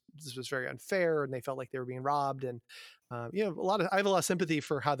 this was very unfair, and they felt like they were being robbed. And, I have a lot of sympathy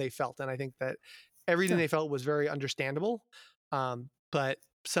for how they felt. And I think that everything they felt was very understandable. But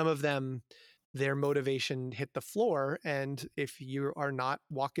some of them, their motivation hit the floor. And if you are not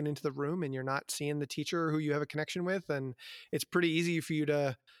walking into the room and you're not seeing the teacher who you have a connection with, then it's pretty easy for you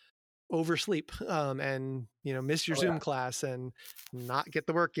to oversleep and, miss your Zoom class and not get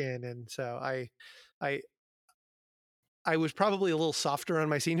the work in. And so I was probably a little softer on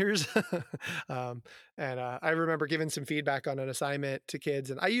my seniors. And I remember giving some feedback on an assignment to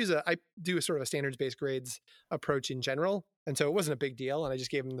kids, and I do a sort of a standards-based grades approach in general. And so it wasn't a big deal. And I just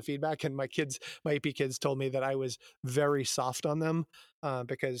gave them the feedback, and my AP kids told me that I was very soft on them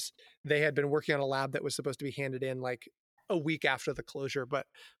because they had been working on a lab that was supposed to be handed in like a week after the closure, but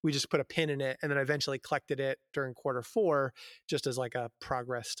we just put a pin in it and then eventually collected it during quarter four, just as like a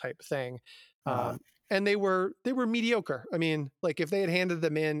progress type thing. And they were mediocre. I mean, like, if they had handed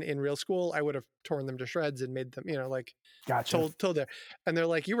them in real school, I would have torn them to shreds and made them, told them. And they're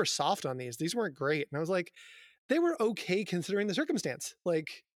like, you were soft on these. These weren't great. And I was like, they were okay considering the circumstance.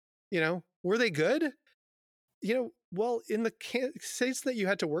 Like, were they good? Well, in the case that you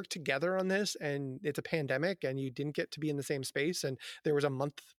had to work together on this, and it's a pandemic, and you didn't get to be in the same space, and there was a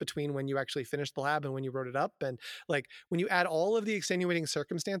month between when you actually finished the lab and when you wrote it up, and like, when you add all of the extenuating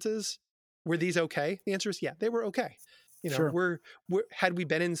circumstances, were these okay? The answer is yeah, they were okay. Had we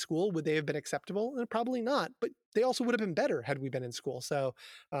been in school, would they have been acceptable? Probably not, but they also would have been better had we been in school. So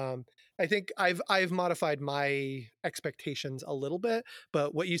I think I've modified my expectations a little bit.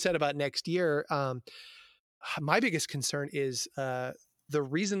 But what you said about next year, my biggest concern is the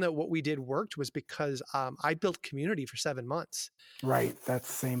reason that what we did worked was because I built community for 7 months. Right. That's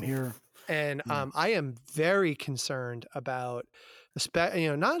the same here. And I am very concerned about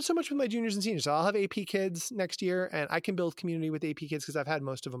Not so much with my juniors and seniors. So I'll have AP kids next year, and I can build community with AP kids because I've had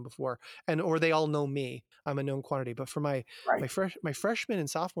most of them before, or they all know me. I'm a known quantity. But for Right. my freshmen and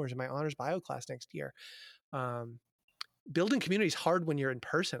sophomores in my honors bio class next year, um, building community is hard when you're in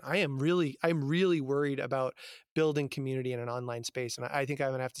person. I'm really worried about building community in an online space, and I think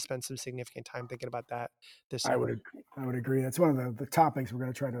I'm gonna have to spend some significant time thinking about that this I would summer. agree. I would agree. That's one of the topics we're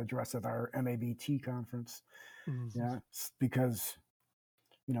going to try to address at our MABT conference. Mhm. Yeah, because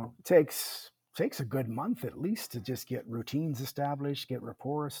it takes a good month at least to just get routines established, get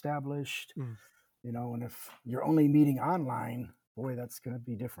rapport established. Mm. And if you're only meeting online, boy, that's going to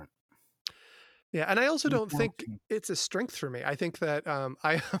be different. Yeah, and I also New don't think challenging. it's a strength for me. I think that I'm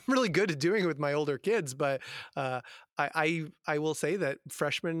really good at doing it with my older kids, but uh, I will say that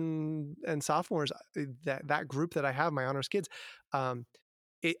freshmen and sophomores, that group that I have, my honors kids, um,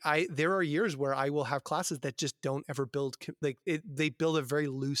 there are years where I will have classes that just don't ever build they build a very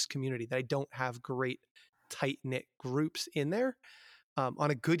loose community that I don't have great tight knit groups in there on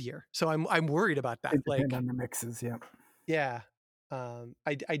a good year. So I'm worried about that. It depends Like, on the mixes. Yeah. yeah.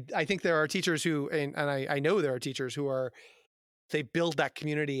 I think there are teachers who, and I know there are teachers who are, they build that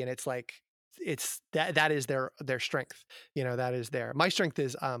community and it's like, that is their strength. That is my strength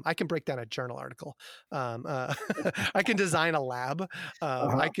is, I can break down a journal article. I can design a lab.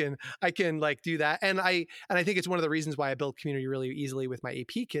 Uh-huh. I can like do that. And I think it's one of the reasons why I build community really easily with my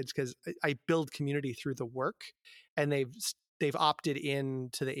AP kids, because I build community through the work, and they've opted in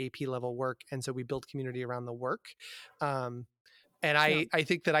to the AP level work. And so we build community around the work. Um, and Yeah. I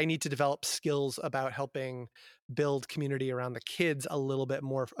think that I need to develop skills about helping build community around the kids a little bit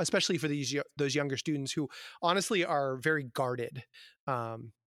more, especially for those younger students who honestly are very guarded, Oh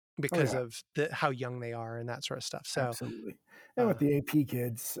because yeah. of how young they are and that sort of stuff. So, Absolutely. And with uh, the AP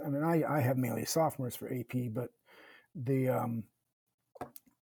kids, I mean, I have mainly sophomores for AP, but the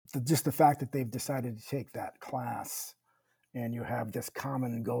just the fact that they've decided to take that class and you have this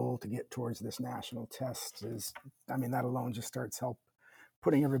common goal to get towards this national test is, I mean, that alone just starts help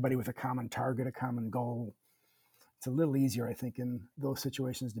putting everybody with a common target, a common goal. It's a little easier, I think, in those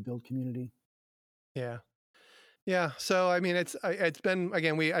situations to build community. yeah. Yeah. So, I mean, it's been,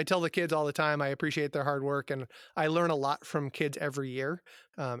 again, I tell the kids all the time, I appreciate their hard work, and I learn a lot from kids every year.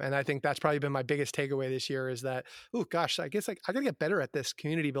 And I think that's probably been my biggest takeaway this year is that, oh gosh, I guess I gotta get better at this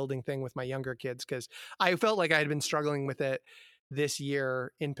community building thing with my younger kids. Cause I felt like I had been struggling with it this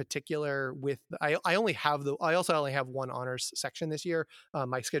year in particular I also only have one honors section this year.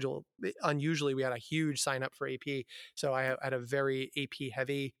 My schedule, unusually, we had a huge sign up for AP. So I had a very AP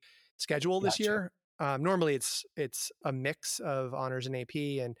heavy schedule this Gotcha. year. Normally it's a mix of honors and AP,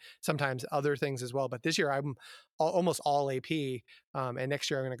 and sometimes other things as well. But this year I'm almost all AP. And next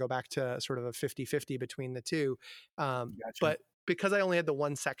year I'm going to go back to sort of a 50-50 between the two. Gotcha. But because I only had the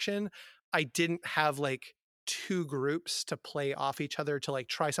one section, I didn't have like two groups to play off each other to like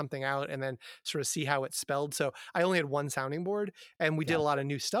try something out and then sort of see how it's spelled. So I only had one sounding board, and we did a lot Gotcha. of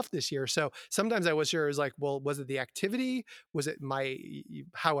new stuff this year. So sometimes I was sure, it was like, well, was it the activity? Was it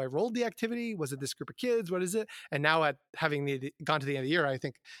how I rolled the activity? Was it this group of kids? What is it? And now, at having gone to the end of the year, I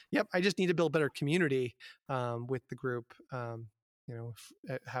think, yep, I just need to build better community with the group.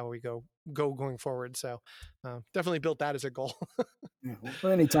 How we going forward. So definitely built that as a goal. Yeah.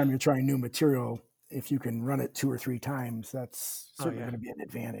 Well, anytime you're trying new material, if you can run it 2 or 3 times, that's Oh certainly yeah, going to be an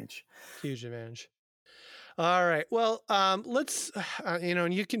advantage. huge advantage. All right. Well, let's,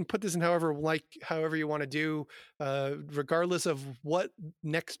 and you can put this in however you want to do, regardless of what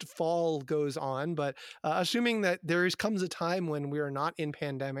next fall goes on. But assuming that comes a time when we are not in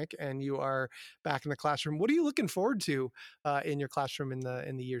pandemic and you are back in the classroom, what are you looking forward to in your classroom in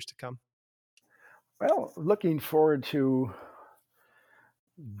the years to come? Well, looking forward to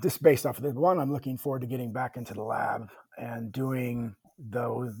just based off of the one, I'm looking forward to getting back into the lab and doing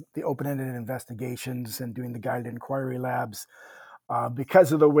the open-ended investigations and doing the guided inquiry labs.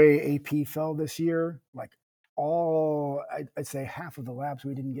 Because of the way AP fell this year, like I'd say half of the labs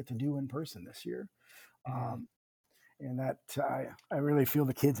we didn't get to do in person this year. Mhm. Um, and that I really feel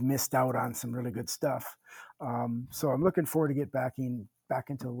the kids missed out on some really good stuff. So I'm looking forward to get back into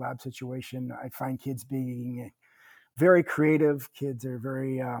the lab situation. I find kids being very creative. Kids are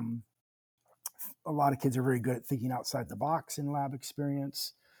very a lot of kids are very good at thinking outside the box in lab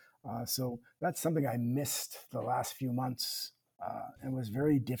experience. So that's something I missed the last few months, and was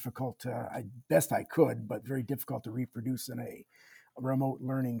very difficult best I could, but very difficult to reproduce in a remote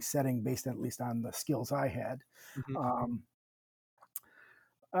learning setting based at least on the skills I had. Mhm. Um,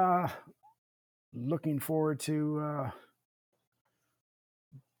 uh, Looking forward to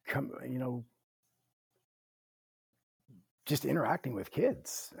come, just interacting with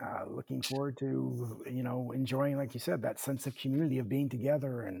kids, looking forward to, enjoying, like you said, that sense of community of being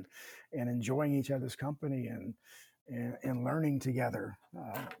together and enjoying each other's company and learning together.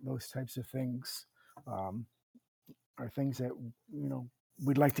 Those types of things um, are things that,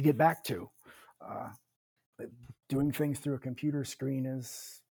 we'd like to get back to. Uh, Doing things through a computer screen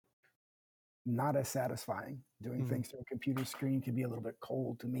is not as satisfying. Doing things through a computer screen can be a little bit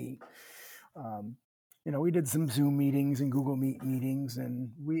cold to me. Um, we did some Zoom meetings and Google Meet meetings, and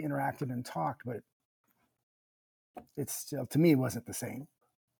we interacted and talked, but it's still, to me, wasn't the same.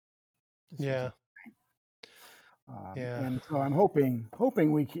 Yeah. Yeah. And so I'm hoping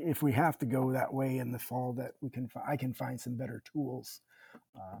if we have to go that way in the fall, that I can find some better tools,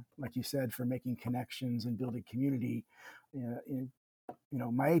 like you said, for making connections and building community.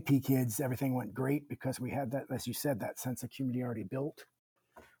 My AP kids, everything went great because we had that, as you said, that sense of community already built.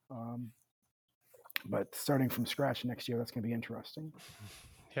 But starting from scratch next year, that's going to be interesting.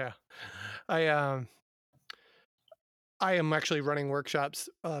 Yeah. I am actually running workshops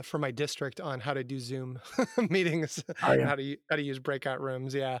for my district on how to do Zoom meetings, and how to use breakout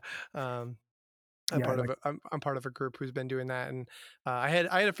rooms. Yeah. I'm part of a group who's been doing that, and I had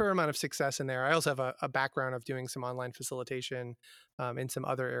a fair amount of success in there. I also have a background of doing some online facilitation in some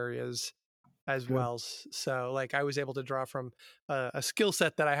other areas as well. So like I was able to draw from a skill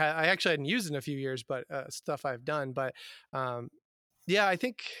set that I actually hadn't used in a few years, but stuff I've done. But yeah, I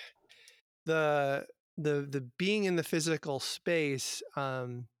think the being in the physical space,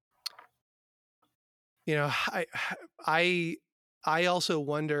 I also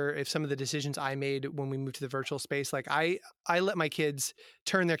wonder if some of the decisions I made when we moved to the virtual space, like I let my kids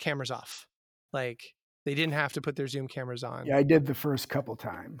turn their cameras off. Like they didn't have to put their Zoom cameras on. Yeah, I did the first couple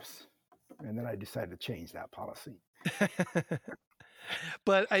times, and then I decided to change that policy.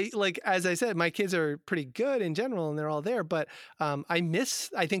 But as I said, my kids are pretty good in general and they're all there, but I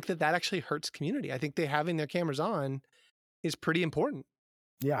think that actually hurts community. I think having their cameras on is pretty important.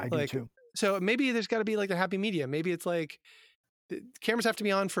 Yeah, I do too. So maybe there's got to be like a happy medium. Maybe it's like the cameras have to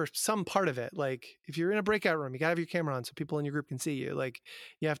be on for some part of it. Like if you're in a breakout room, you gotta have your camera on so people in your group can see you. Like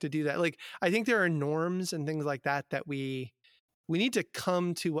you have to do that. Like I think there are norms and things like that we need to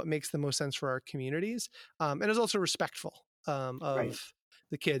come to what makes the most sense for our communities, and is also respectful of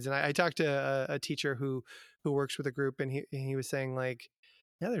the kids. And I talked to a teacher who works with a group, and he was saying like,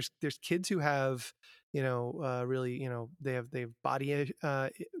 yeah, there's kids who have really they have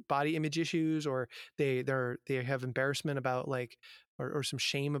body image issues, or they have embarrassment about like or some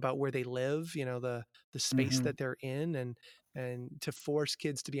shame about where they live, the space that they're in, and to force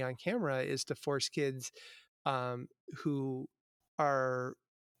kids to be on camera is to force kids who are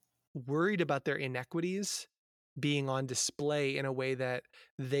worried about their inequities being on display in a way that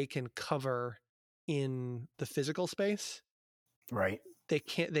they can cover in the physical space. Right.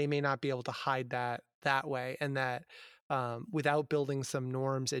 They may not be able to hide that way, and that without building some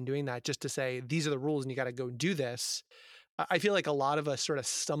norms and doing that, just to say these are the rules and you got to go do this. I feel like a lot of us sort of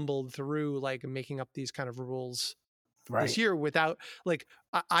stumbled through like making up these kind of rules this year without like,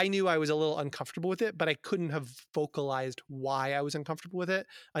 I knew I was a little uncomfortable with it, but I couldn't have vocalized why I was uncomfortable with it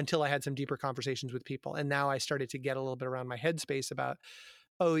until I had some deeper conversations with people. And now I started to get a little bit around my headspace about,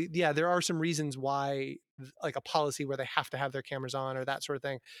 oh yeah, there are some reasons why like a policy where they have to have their cameras on or that sort of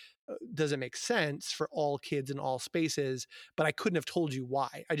thing doesn't make sense for all kids in all spaces, but I couldn't have told you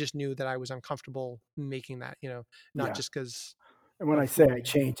why. I just knew that I was uncomfortable making that, not just because. And when I say I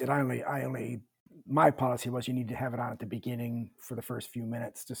changed it, I only my policy was you need to have it on at the beginning for the first few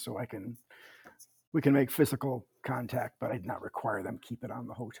minutes, just so we can make physical contact, but I did not require them keep it on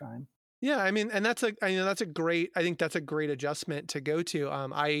the whole time. Yeah, I mean, and that's a great adjustment to go to.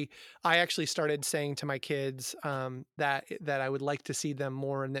 I actually started saying to my kids that I would like to see them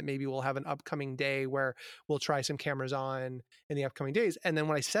more, and that maybe we'll have an upcoming day where we'll try some cameras on in the upcoming days. And then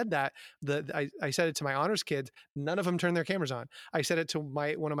when I said that, I said it to my honors kids, none of them turned their cameras on. I said it to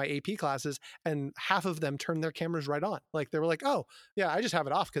one of my AP classes, and half of them turned their cameras right on. Like they were like, "Oh, yeah, I just have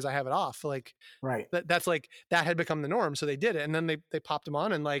it off because I have it off." Like that's like that had become the norm, so they did it, and then they popped them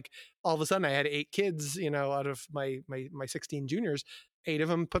on, and like all of a sudden I had 8 kids, out of my 16 juniors, 8 of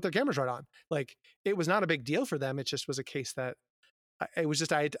them put their cameras right on. Like it was not a big deal for them. It just was a case that it was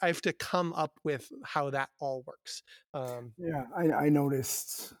just, I have to come up with how that all works. Yeah, I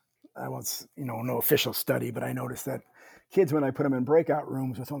noticed, I was, no official study, but I noticed that kids, when I put them in breakout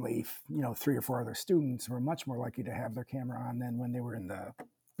rooms with only, 3 or 4 other students, were much more likely to have their camera on than when they were in the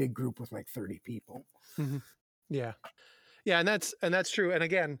big group with like 30 people. Mm-hmm. Yeah. Yeah, and that's true. And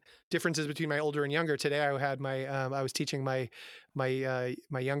again, differences between my older and younger. Today, I had I was teaching my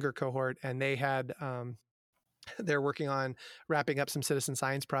younger cohort, and they had they're working on wrapping up some citizen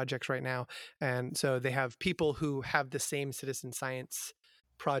science projects right now. And so they have people who have the same citizen science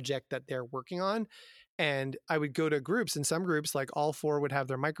project that they're working on. And I would go to groups, and some groups, like all four would have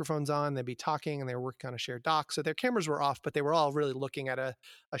their microphones on, they'd be talking, and they were working on a shared doc. So their cameras were off, but they were all really looking at a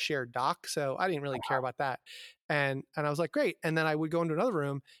shared doc. So I didn't really care about that. And I was like, great. And then I would go into another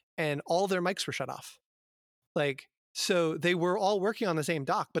room and all their mics were shut off. Like, so they were all working on the same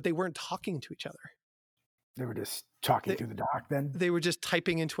doc, but they weren't talking to each other. They were just talking through the doc then? They were just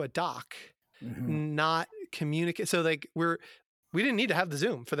typing into a doc, Mm-hmm. not communicate. So like we didn't need to have the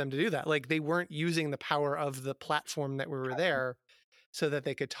Zoom for them to do that. Like they weren't using the power of the platform that we were there so that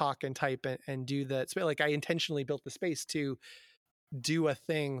they could talk and type and do that. Like I intentionally built the space to do a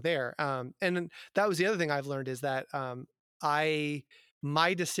thing there. And then that was the other thing I've learned is that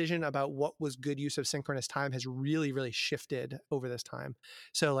my decision about what was good use of synchronous time has really, really shifted over this time.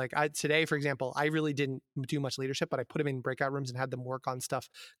 So like today, for example, I really didn't do much leadership, but I put them in breakout rooms and had them work on stuff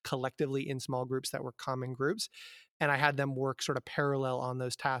collectively in small groups that were common groups. And I had them work sort of parallel on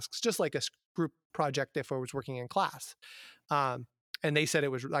those tasks, just like a group project if I was working in class. And they said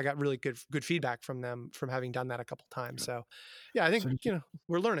I got really good feedback from them from having done that a couple times. So yeah, I think,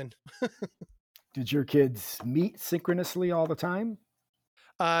 we're learning. Did your kids meet synchronously all the time?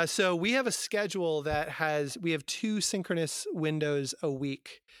 So we have a schedule that we have 2 synchronous windows a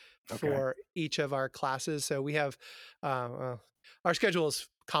week for each of our classes. So we have, our schedule is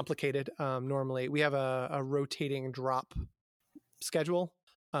complicated. Normally we have a rotating drop schedule.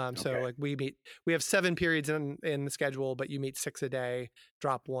 So like we have 7 periods in the schedule, but you meet 6 a day,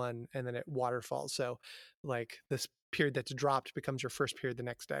 drop 1, and then it waterfalls. So like this period that's dropped becomes your first period the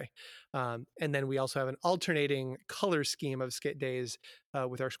next day. And then we also have an alternating color scheme of skit days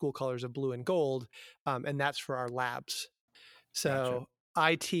with our school colors of blue and gold. And that's for our labs. So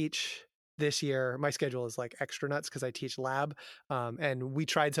I teach this year, my schedule is like extra nuts because I teach lab. And we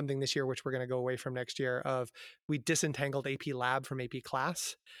tried something this year, which we're going to go away from next year we disentangled AP lab from AP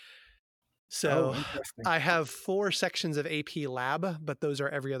class. So I have 4 sections of AP lab, but those are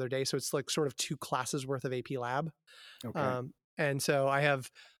every other day. So it's like sort of 2 classes worth of AP lab. And so I have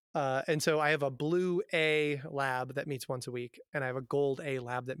a blue A lab that meets once a week, and I have a gold A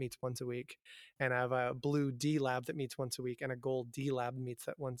lab that meets once a week, and I have a blue D lab that meets once a week, and a gold D lab meets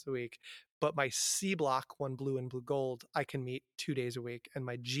that once a week. But my C block, 1 blue and blue gold, I can meet 2 days a week, and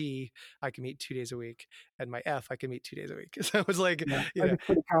my G I can meet 2 days a week, and my F I can meet 2 days a week. So it was like, it's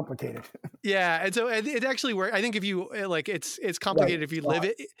pretty complicated. Yeah, and so it actually works. I think if you like, it's complicated if you live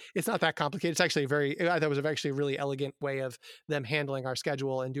it. It's not that complicated. It's actually I thought it was actually a really elegant way of them handling our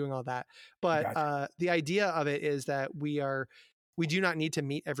schedule and doing all that. But the idea of it is that we do not need to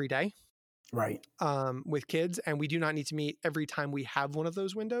meet every day, right? With kids, and we do not need to meet every time we have one of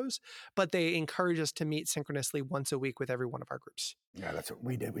those windows. But they encourage us to meet synchronously once a week with every one of our groups. Yeah, that's what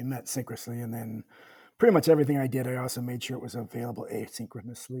we did. We met synchronously, and then pretty much everything I did, I also made sure it was available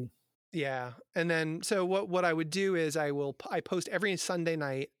asynchronously. Yeah. And then, so what I would do is I post every Sunday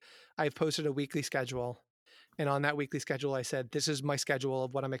night. I've posted a weekly schedule. And on that weekly schedule, I said, this is my schedule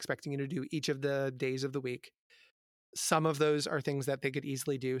of what I'm expecting you to do each of the days of the week. Some of those are things that they could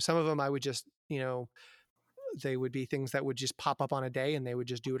easily do. Some of them I would just, they would be things that would just pop up on a day and they would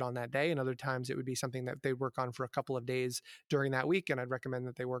just do it on that day. And other times it would be something that they'd work on for a couple of days during that week. And I'd recommend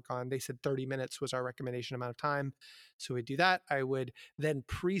that they work on, they said 30 minutes was our recommendation amount of time. So we'd do that. I would then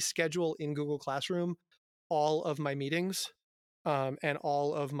pre-schedule in Google Classroom all of my meetings and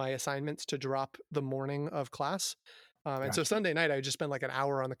all of my assignments to drop the morning of class. And so Sunday night, I would just spend like an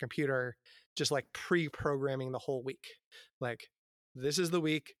hour on the computer, just like pre-programming the whole week. Like, this is the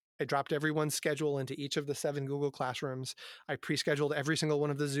week. I dropped everyone's schedule into each of the 7 Google Classrooms. I pre-scheduled every single one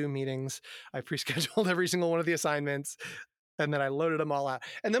of the Zoom meetings. I pre-scheduled every single one of the assignments. And then I loaded them all out.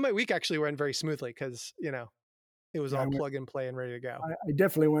 And then my week actually went very smoothly because, it was all plug and play and ready to go. I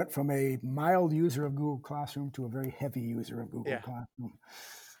definitely went from a mild user of Google Classroom to a very heavy user of Google Classroom.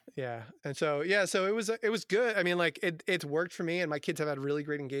 Yeah. And so, so it was good. I mean, like it's worked for me, and my kids have had really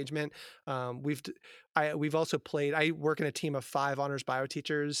great engagement. We've also played, I work in a team of 5 honors bio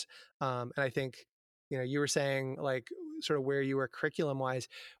teachers. And I think, you were saying like sort of where you were curriculum wise,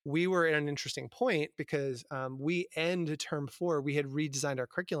 we were at an interesting point because we end term 4, we had redesigned our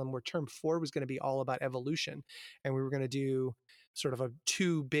curriculum where term 4 was going to be all about evolution, and we were going to do sort of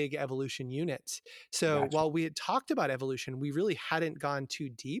 2 big evolution units. So while we had talked about evolution, we really hadn't gone too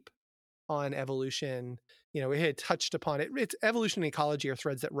deep on evolution. We had touched upon it. It's evolution and ecology are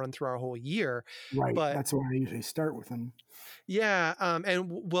threads that run through our whole year. Right. But that's where I usually start with them. Yeah. And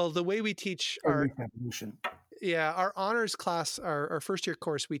well, the way we teach our evolution. Yeah. Our honors class, our first year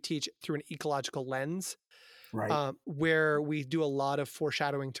course, we teach through an ecological lens. Right. where we do a lot of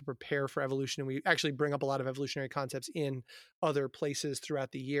foreshadowing to prepare for evolution. And we actually bring up a lot of evolutionary concepts in other places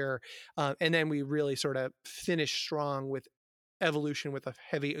throughout the year. And then we really sort of finish strong with evolution with a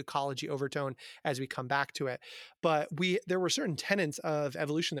heavy ecology overtone as we come back to it. But there were certain tenets of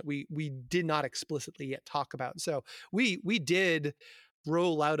evolution that we did not explicitly yet talk about. So we did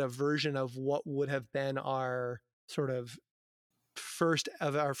roll out a version of what would have been our sort of first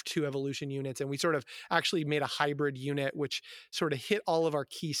of our 2 evolution units, and we sort of actually made a hybrid unit which sort of hit all of our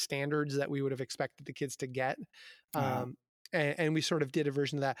key standards that we would have expected the kids to get. Wow. And we sort of did a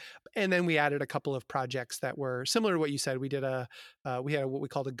version of that, and then we added a couple of projects that were similar to what you said. We had what we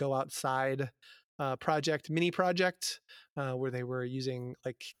called a go outside mini project, where they were using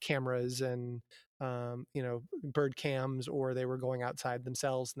like cameras and bird cams, or they were going outside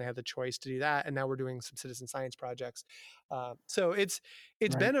themselves and they had the choice to do that. And now we're doing some citizen science projects. So it's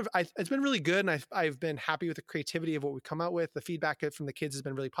Right. it's been really good, and I've been happy with the creativity of what we come out with. The feedback from the kids has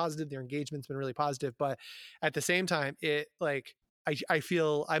been really positive. Their engagement's been really positive, but at the same time, I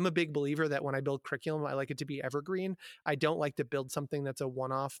feel I'm a big believer that when I build curriculum, I like it to be evergreen. I don't like to build something that's a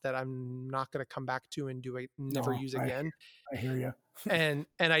one-off that I'm not going to come back to and do it, never No, use again. I hear you. And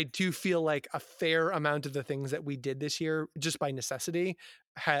I do feel like a fair amount of the things that we did this year, just by necessity,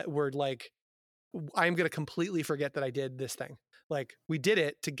 were like, I'm going to completely forget that I did this thing. Like, we did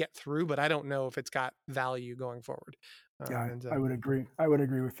it to get through, but I don't know if it's got value going forward. Yeah, And I would agree. I would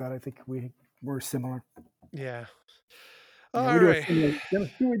agree with that. I think we're similar. yeah. Yeah, All right.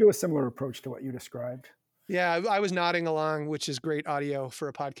 we do a similar approach to what you described. Yeah, I was nodding along, which is great audio for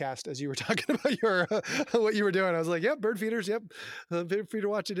a podcast as you were talking about your what you were doing. I was like, "Yep, bird feeders. Yep, Bird Feeder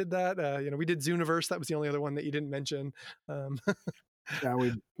Watch. You did that. We did Zooniverse. That was the only other one that you didn't mention." Um, Yeah,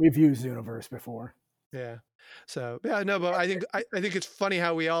 we've used Universe before. yeah. So yeah, no, but I think it's funny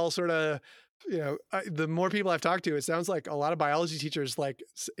how we all sort of, the more people I've talked to, it sounds like a lot of biology teachers like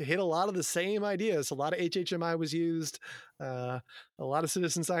hit a lot of the same ideas. A lot of HHMI was used, a lot of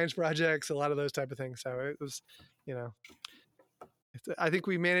citizen science projects, a lot of those type of things. So it was, you know, I think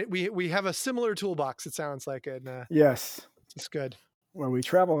we have a similar toolbox. It sounds like, and Yes. it's good. Well, we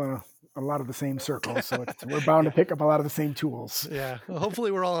travel in a lot of the same circles, so we're bound to Yeah. pick up a lot of the same tools. Yeah. Well,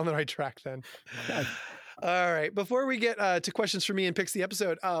 hopefully we're all on the right track then. All right. Before we get to questions for me and picks the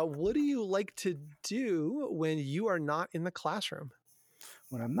episode, what do you like to do when you are not in the classroom?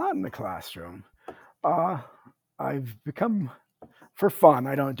 When I'm not in the classroom, I've become, for fun,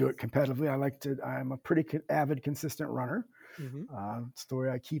 I don't do it competitively. I'm a pretty avid, consistent runner. Mm-hmm. It's the way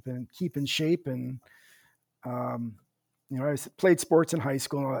I keep in shape. And I played sports in high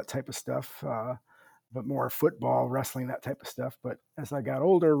school and all that type of stuff, but more football, wrestling, that type of stuff. But as I got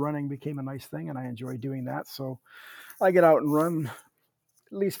older, running became a nice thing, and I enjoy doing that. So I get out and run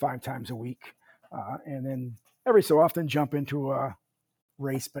at least 5 times a week, and then every so often jump into a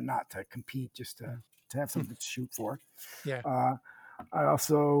race, but not to compete, just to have something to shoot for. Yeah. I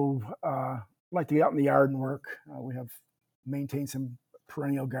also like to get out in the yard and work. We have maintained some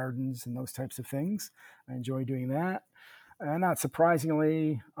perennial gardens and those types of things. I enjoy doing that. And not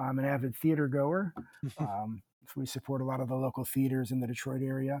surprisingly, I'm an avid theater goer. So we support a lot of the local theaters in the Detroit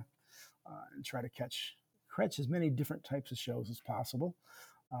area, and try to catch as many different types of shows as possible.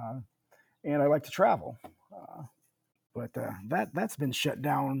 And I like to travel, but that's been shut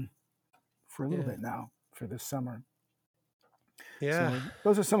down for a little bit now for this summer. Yeah. So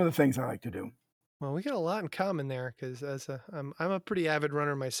those are some of the things I like to do. Well, we got a lot in common there, because I'm a pretty avid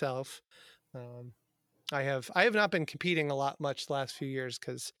runner myself. I have not been competing a lot much the last few years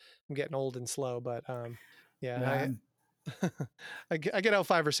because I'm getting old and slow. But Yeah, I get out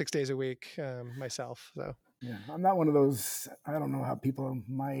 5 or 6 days a week myself. So yeah, I'm not one of those. I don't know how people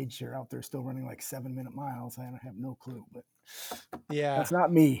my age are out there still running like 7-minute miles. I have no clue, but yeah, that's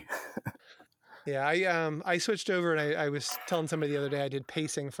not me. yeah. I switched over, and I was telling somebody the other day I did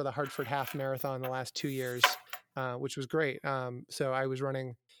pacing for the Hartford Half Marathon the last 2 years, which was great. So I was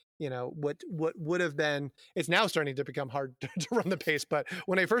running, what would have been, it's now starting to become hard to run the pace, but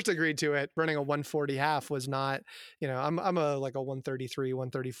when I first agreed to it, running a 140 half was not, I'm a like a 133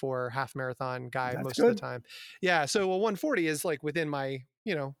 134 half marathon guy. That's Most good. of the time. Yeah, so a 140 is like within my,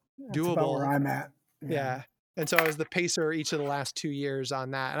 That's about where doable. I'm at. Yeah. And so I was the pacer each of the last 2 years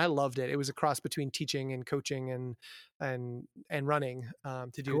on that, and I loved it. It was a cross between teaching and coaching and running, to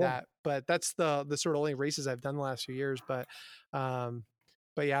do Cool. that. But that's the sort of only races I've done the last few years. But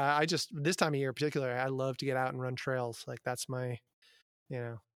yeah, I just, this time of year in particular, I love to get out and run trails. Like that's my,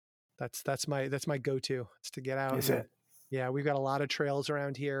 that's my go-to. It's to get out. Is it? Yeah, we've got a lot of trails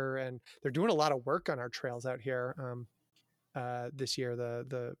around here, and they're doing a lot of work on our trails out here this year.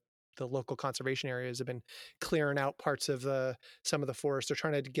 The the local conservation areas have been clearing out parts of some of the forest. They're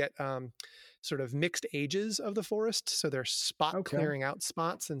trying to get sort of mixed ages of the forest, so they're spot Okay. clearing out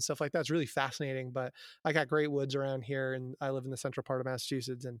spots and stuff like that. It's really fascinating. But I got great woods around here, and I live in the central part of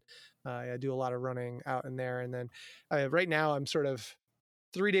Massachusetts, and I do a lot of running out in there. And then right now I'm sort of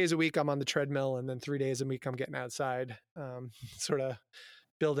 3 days a week I'm on the treadmill, and then 3 days a week I'm getting outside, sort of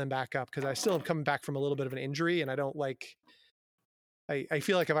building back up because I still am coming back from a little bit of an injury, and I don't like. I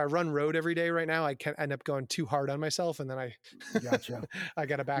feel like if I run road every day right now, I can end up going too hard on myself, and then Gotcha. I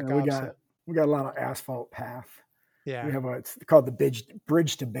got to Yeah, back we off. So got we got a lot of asphalt path. We yeah, have it's called the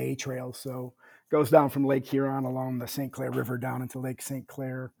Bridge to Bay Trail. So it goes down from Lake Huron along the St. Clair River down into Lake St.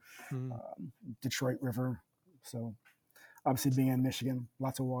 Clair, mm, Detroit River. So obviously being in Michigan,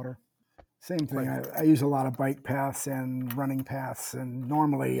 lots of water. Same thing. quite. I use a lot of bike paths and running paths, and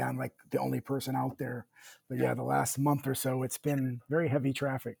normally I'm like the only person out there. But yeah, the last month or so, it's been very heavy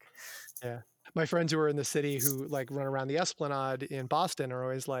traffic. Yeah. My friends who are in the city who like run around the Esplanade in Boston are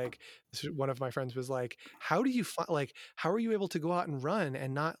always like, one of my friends was like, how do you like, how are you able to go out and run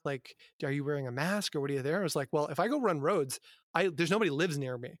and not like, are you wearing a mask or what are you there? I was like, well, if I go run roads, there's nobody lives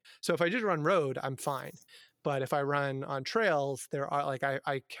near me. So if I just run road, I'm fine. But if I run on trails, there are like, I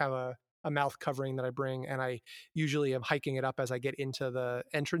have a mouth covering that I bring, and I usually am hiking it up as I get into the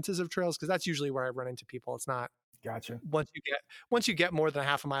entrances of trails, because that's usually where I run into people. It's not Gotcha. once you get more than a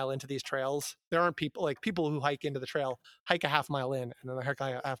half a mile into these trails, there aren't people who hike into the trail, hike a half mile in, and then they hike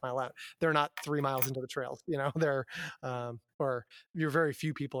a half mile out. They're not 3 miles into the trails, they're or you're very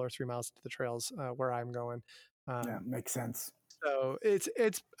few people are 3 miles into the trails where I'm going. Yeah, Um, makes sense. so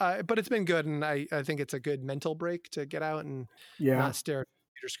but it's been good, and I think it's a good mental break to get out and Yeah, not stare at the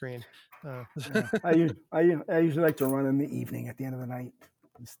computer screen. yeah. I usually like to run in the evening at the end of the night.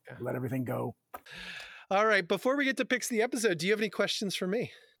 Just Yeah. let everything go. All right, before we get to picks of the episode, do you have any questions for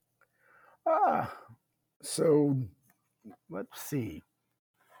me? Ah, so let's see.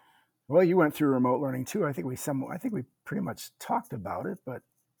 Well, you went through remote learning too. I think we pretty much talked about it. But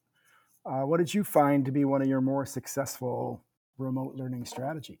what did you find to be one of your more successful remote learning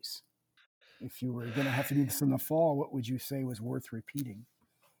strategies? If you were going to have to do this in the fall, what would you say was worth repeating?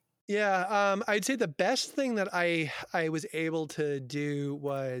 Yeah, I'd say the best thing that I was able to do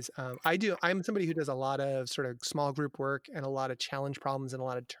was I'm somebody who does a lot of sort of small group work and a lot of challenge problems and a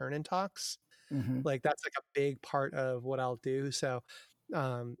lot of turn and talks. Hmm. Like that's like a big part of what I'll do. So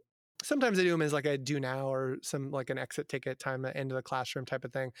um, sometimes I do them as like a do now or some like an exit ticket time at end of the classroom type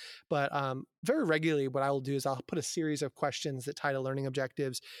of thing. But very regularly, what I will do is I'll put a series of questions that tie to learning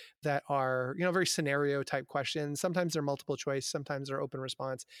objectives that are very scenario type questions. Sometimes they're multiple choice, sometimes they're open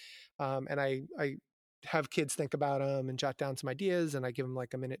response, and I have kids think about them and jot down some ideas, and I give them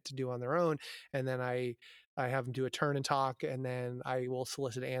like a minute to do on their own, and then I have them do a turn and talk, and then I will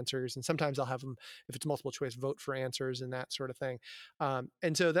solicit answers, and sometimes I'll have them, if it's multiple choice, vote for answers and that sort of thing.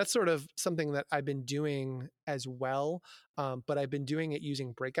 And so that's sort of something that I've been doing as well, but I've been doing it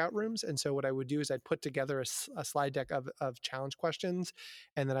using breakout rooms. And so what I would do is I'd put together a slide deck of challenge questions,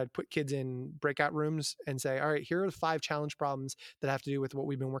 and then I'd put kids in breakout rooms and say, all right, here are the 5 challenge problems that have to do with what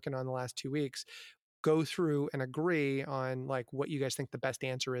we've been working on the last 2 weeks. Go through and agree on like what you guys think the best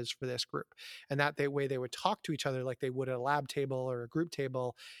answer is for this group, and way they would talk to each other like they would at a lab table or a group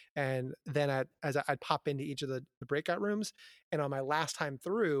table. And then I'd pop into each of the breakout rooms, and on my last time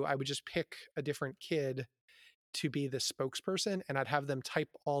through I would just pick a different kid to be the spokesperson, and I'd have them type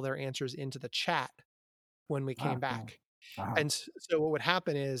all their answers into the chat when we came Ah, cool. back. Uh-huh. And so what would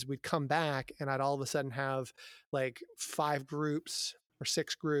happen is we'd come back, and I'd all of a sudden have like 5 groups or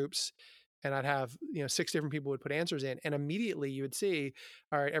 6 groups, and I'd have 6 different people would put answers in, and immediately you would see,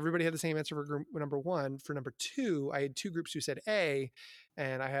 all right, everybody had the same answer for group number 1. For number 2, I had 2 groups who said A,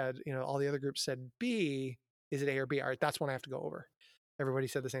 and I had all the other groups said B. Is it A or B? All right, that's one I have to go over. Everybody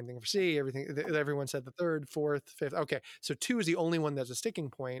said the same thing for C. Everyone said the third, fourth, fifth. Okay, so 2 is the only one that's a sticking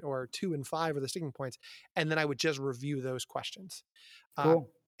point, or 2 and 5 are the sticking points, and then I would just review those questions. Uh,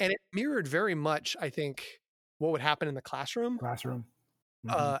 Cool. and it mirrored very much, I think, what would happen in the classroom Classroom.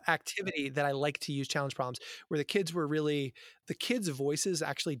 Hmm. activity that I like to use challenge problems, where the kids' voices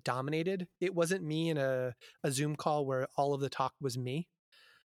actually dominated. It wasn't me in a Zoom call where all of the talk was me.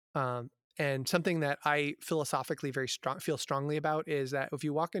 Um, and something that I philosophically feel strongly about is that if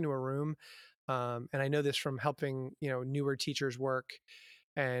you walk into a room, and I know this from helping newer teachers work,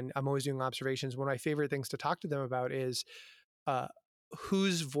 and I'm always doing observations. One of my favorite things to talk to them about is uh,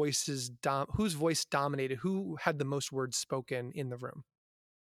 whose voice dominated, who had the most words spoken in the room.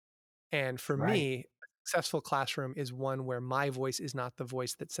 And for Right. me, a successful classroom is one where my voice is not the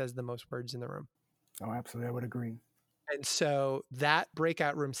voice that says the most words in the room. Oh, absolutely. I would agree. And so that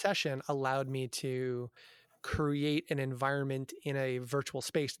breakout room session allowed me to create an environment in a virtual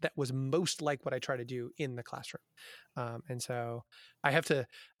space that was most like what I try to do in the classroom. And so I'm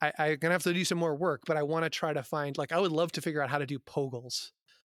gonna have to do some more work, but I want to try to find, like, I would love to figure out how to do Pogles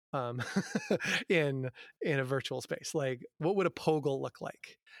um, in a virtual space. Like, what would a Pogle look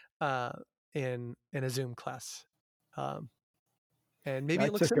like uh, in a Zoom class? Um, and maybe I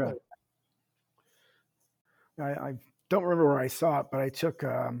it looks took similar. I don't remember where I saw it, but I took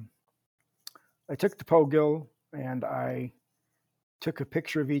the Pogill and I took a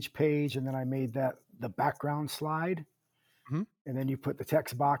picture of each page, and then I made that the background slide. Mhm. And then you put the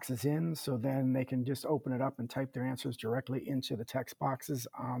text boxes in, so then they can just open it up and type their answers directly into the text boxes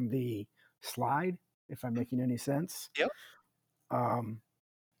on the slide, if I'm making any sense. Yep. Um,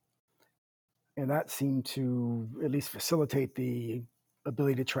 and that seemed to at least facilitate the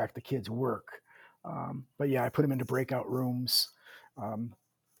ability to track the kids' work. But yeah, I put them into breakout rooms. Um,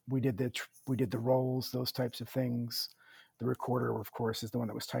 we did the roles, those types of things. The recorder, of course, is the one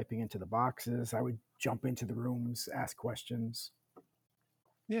that was typing into the boxes. I would jump into the rooms, ask questions.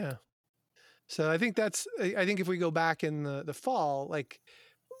 Yeah. So I think I think if we go back in the fall, like,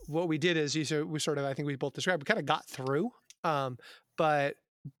 what we did is we sort of, I think we both described, we kind of got through, but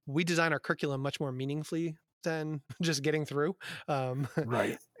we design our curriculum much more meaningfully than just getting through. Um,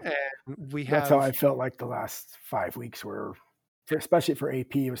 Right. and we That's how I have, felt like the last 5 weeks were, especially for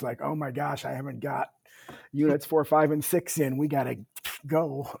AP. It was like, oh my gosh, I haven't got units 4, 5, and 6 in. We got to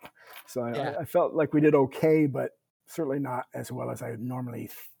go. So yeah, I felt like we did okay, but certainly not as well as I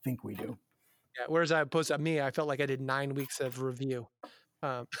normally think we do. yeah. Whereas I opposed to me, I felt like I did 9 weeks of review.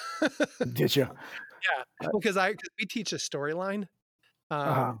 Um, Did you? yeah, because we teach a storyline.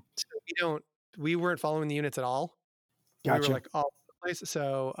 Uh-huh. So we weren't following the units at all. We were Gotcha. like all over the place.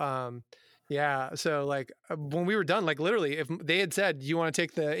 So, yeah. So, like, when we were done, like, literally, if they had said, you want to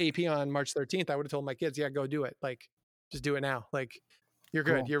take the AP on March 13th, I would have told my kids, yeah, go do it. Like, just do it now. Like, you're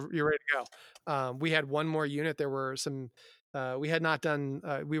good. Cool. You're ready to go. We had one more unit. There were some, we had not done,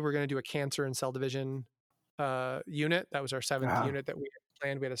 we were going to do a cancer and cell division unit. That was our 7th Uh-huh. unit that we had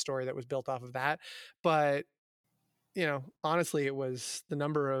planned. We had a story that was built off of that. But, honestly, it was the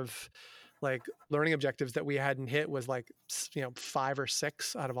number of, like, learning objectives that we hadn't hit was like, 5 or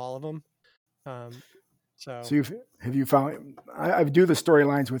 6 out of all of them. So So have you found, I do the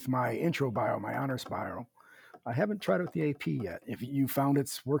storylines with my intro bio, my honors bio. I haven't tried it with the AP yet. If you found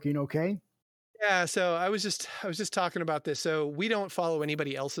it's working okay. yeah, so I was just talking about this. So we don't follow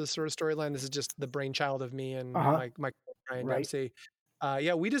anybody else's sort of storyline. This is just the brainchild of me and Uh-huh. my Brian Right. Dempsey.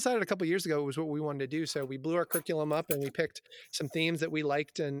 Yeah, we decided a couple years ago it was what we wanted to do. So we blew our curriculum up and we picked some themes that we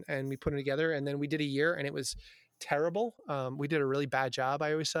liked and we put them together. And then we did a year and it was terrible. We did a really bad job.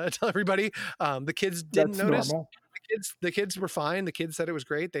 I always tell everybody. The kids didn't That's notice. normal. The kids were fine. The kids said it was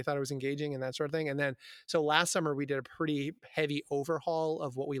great. They thought it was engaging and that sort of thing. And then, so last summer we did a pretty heavy overhaul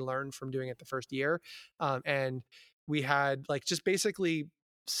of what we learned from doing it the first year. And we had, like, just basically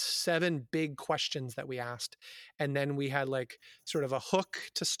 7 big questions that we asked. And then we had, like, sort of a hook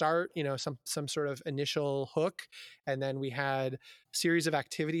to start, some sort of initial hook. And then we had a series of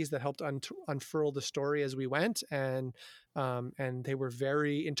activities that helped unfurl the story as we went. And they were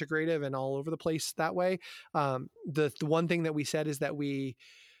very integrative and all over the place that way. The one thing that we said is that we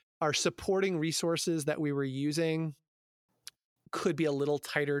are supporting resources that we were using could be a little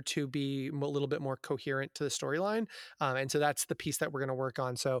tighter to be a little bit more coherent to the storyline. And so that's the piece that we're going to work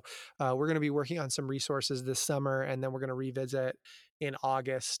on. So we're going to be working on some resources this summer, and then we're going to revisit in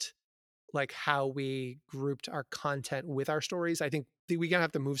August, like, how we grouped our content with our stories. I think we're gonna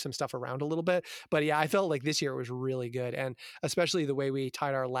have to move some stuff around a little bit, but yeah, I felt like this year was really good, and especially the way we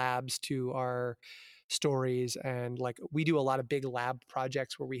tied our labs to our stories. And, like, we do a lot of big lab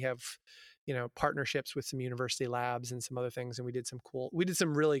projects where we have, partnerships with some university labs and some other things, and we did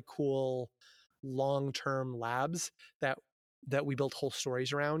some really cool long-term labs that we built whole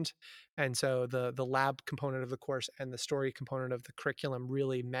stories around. And so the lab component of the course and the story component of the curriculum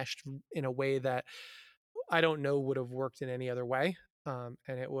really meshed in a way that I don't know would have worked in any other way. And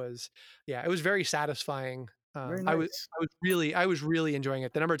it was very satisfying. Very I was nice. I was really enjoying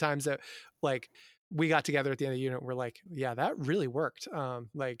it. The number of times that, like, we got together at the end of the unit, we're like, yeah, that really worked.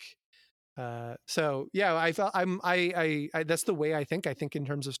 So yeah, I felt I that's the way I think. I think in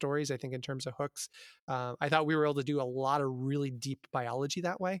terms of stories. I think in terms of hooks. I thought we were able to do a lot of really deep biology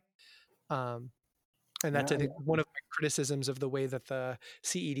that way. Um, And that's, Yeah, I think, one of my criticisms of the way that the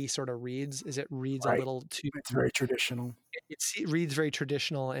CED sort of reads, is it reads a right. little too, It's very traditional. it reads very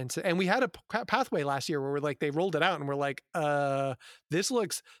traditional. And we had a pathway last year where we're like, they rolled it out and we're like, this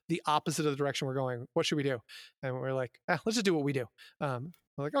looks the opposite of the direction we're going. What should we do? And we're like, let's just do what we do. We're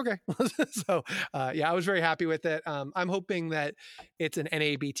like, okay. So yeah, I was very happy with it. I'm hoping that it's an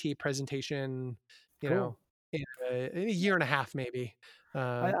NABT presentation, you know, Cool. in a year and a half, maybe. I,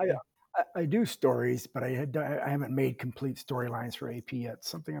 I Yeah. I do stories, but I haven't made complete storylines for AP yet.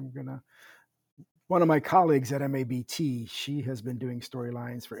 Something I'm gonna. One of my colleagues at MABT, she has been doing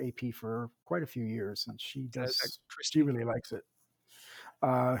storylines for AP for quite a few years, and Is that she Christy? really likes it.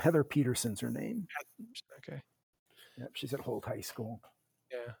 Heather Peterson's her name. Okay. Yep, she's at Holt High School.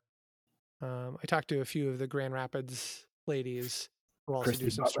 Yeah. I talked to a few of the Grand Rapids ladies who also do Christy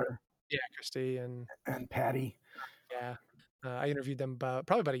some sort of, Butler yeah, Christy and and Patty. yeah. I interviewed them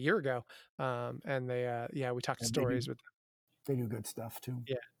probably about a year ago. And they, yeah, we talked And stories with them. they do good stuff too.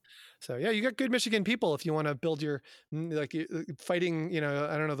 Yeah. So yeah, you got good Michigan people if you want to build your like fighting,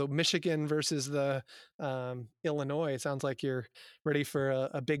 I don't know, the Michigan versus the Illinois. It sounds like you're ready for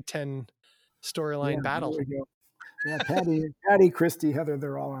a Big Ten Yeah, storyline there battle. we go. Yeah, Patty, Christy, Heather,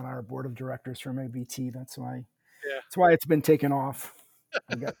 they're all on our board of directors from ABT. Yeah. That's why it's been taken off.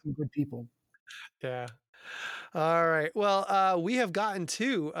 I got some good people. Yeah. All right. Well, we have gotten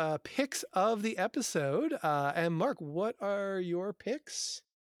to picks of the episode. And Mark, what are your picks?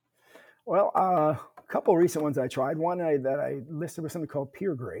 Well, a couple recent ones I tried. One that I listed was something called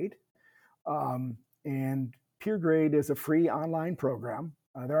Peer Grade. And Peer Grade is a free online program.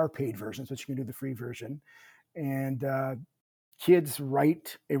 There are paid versions, but you can do the free version. And kids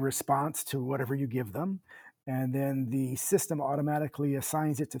write a response to whatever you give them. And then the system automatically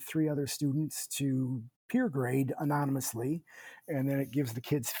assigns it to 3 other students to peer grade anonymously. And then it gives the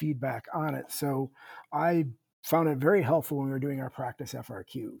kids feedback on it. So I found it very helpful when we were doing our practice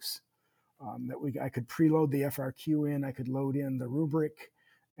FRQs. I could preload the FRQ in, I could load in the rubric,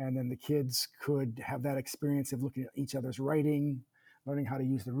 and then the kids could have that experience of looking at each other's writing, learning how to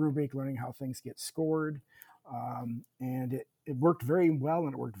use the rubric, learning how things get scored. And it worked very well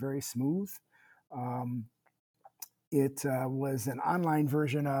and it worked very smooth. It was an online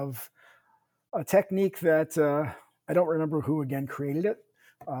version of a technique that I don't remember who again created it,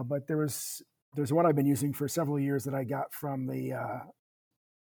 but there's one I've been using for several years that I got from the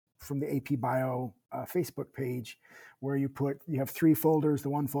AP Bio Facebook page, where you have 3 folders. The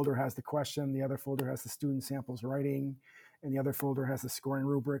one folder has the question, the other folder has the student samples writing, and the other folder has the scoring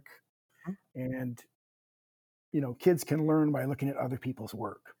rubric. And kids can learn by looking at other people's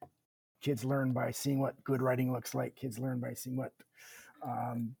work. Kids learn by seeing what good writing looks like. Kids learn by seeing what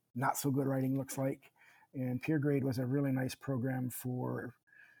not so good writing looks like. And Peer Grade was a really nice program for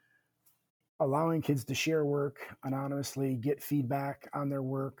allowing kids to share work anonymously, get feedback on their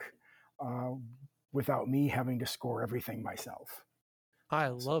work without me having to score everything myself. I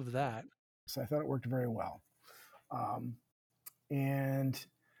love that. So I thought it worked very well. And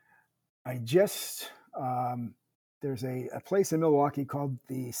I just, there's a place in Milwaukee called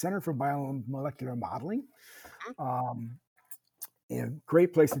the Center for Biomolecular Modeling. A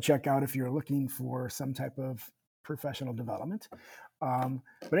great place to check out if you're looking for some type of professional development.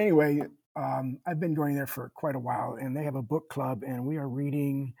 But anyway, I've been going there for quite a while, and they have a book club, and we are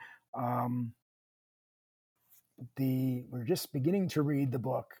reading we're just beginning to read the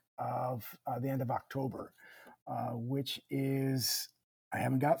book of the end of October, which is, I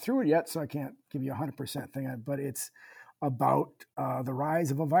haven't got through it yet, so I can't give you 100% thing, but it's about the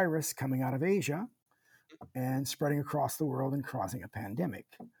rise of a virus coming out of Asia and spreading across the world and causing a pandemic.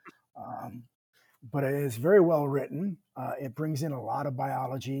 But it is very well written. It brings in a lot of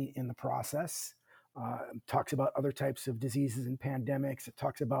biology in the process. Talks about other types of diseases and pandemics. It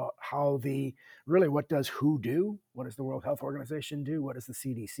talks about how what does WHO do? What does the World Health Organization do? What does the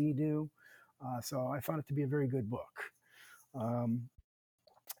CDC do? So I found it to be a very good book. And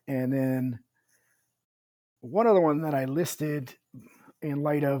then one other one that I listed in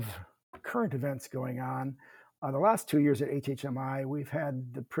light of current events going on. The last 2 years at HHMI, we've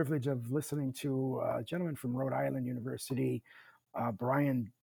had the privilege of listening to a gentleman from Rhode Island University,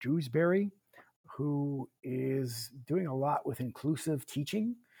 Brian Dewsbury, who is doing a lot with inclusive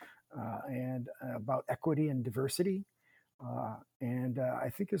teaching and about equity and diversity. And I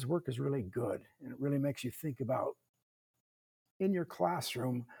think his work is really good. And it really makes you think about, in your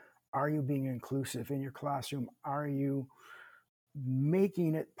classroom, are you being inclusive? In your classroom, are you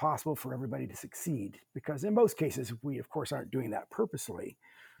making it possible for everybody to succeed? Because in most cases, we, of course, aren't doing that purposely.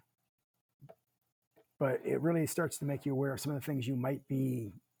 But it really starts to make you aware of some of the things you might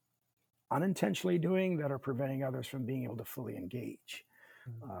be unintentionally doing that are preventing others from being able to fully engage.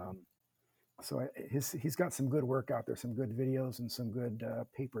 So he's got some good work out there, some good videos and some good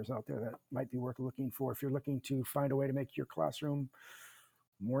papers out there that might be worth looking for if you're looking to find a way to make your classroom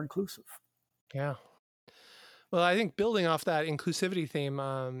more inclusive. Yeah. Well, I think building off that inclusivity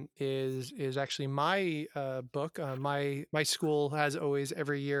theme is actually my book. My school has always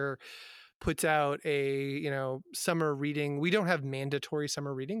every year puts out a summer reading. We don't have mandatory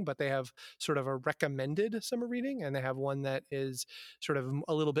summer reading, but they have sort of a recommended summer reading, and they have one that is sort of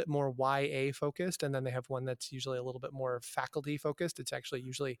a little bit more YA focused, and then they have one that's usually a little bit more faculty focused. It's actually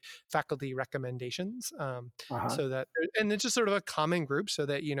usually faculty recommendations, so that, and it's just sort of a common group, so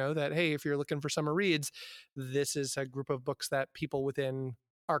that that, hey, if you're looking for summer reads, this is a group of books that people within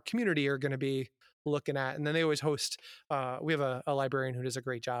our community are going to be looking at. And then they always host, we have a librarian who does a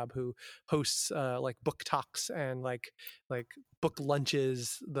great job, who hosts like book talks and like book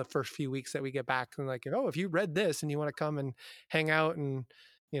lunches the first few weeks that we get back, and like, oh, if you read this and you want to come and hang out and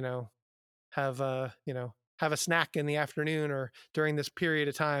have a snack in the afternoon or during this period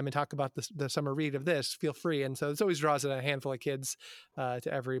of time and talk about the summer read of this, feel free. And so it's always draws a handful of kids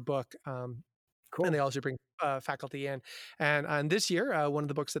to every book. Cool. And they also bring faculty in. And this year, one of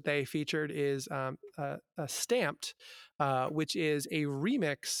the books that they featured is Stamped, which is a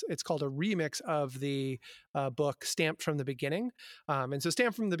remix. It's called a remix of the book Stamped from the Beginning. And so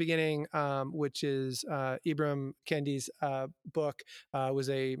Stamped from the Beginning, which is Ibram Kendi's book, was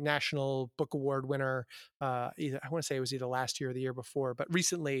a National Book Award winner. I want to say it was either last year or the year before, but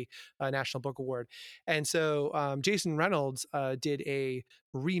recently a National Book Award. And so Jason Reynolds did a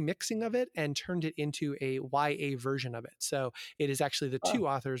remixing of it and turned it into a YA version of it. So it is actually the two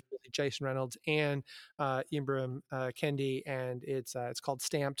authors, Jason Reynolds and Ibram Kendi, and it's called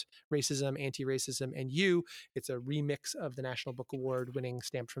Stamped: Racism, Anti-Racism, and You. It's a remix of the National Book Award winning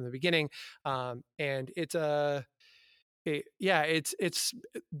Stamped from the Beginning, and it's it's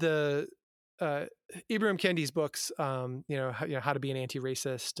the Ibram Kendi's books, how to be an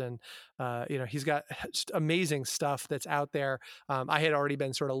anti-racist, and he's got just amazing stuff that's out there. I had already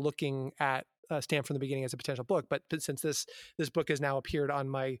been sort of looking at Stamped from the Beginning as a potential book, but since this book has now appeared on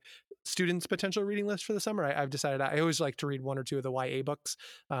my students' potential reading list for the summer, I've decided I always like to read one or two of the YA books,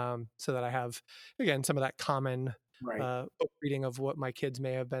 so that I have, again, some of that common book reading of what my kids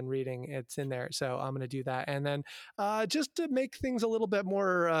may have been reading. It's in there. So I'm going to do that. And then just to make things a little bit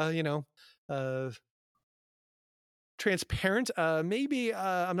more, transparent, maybe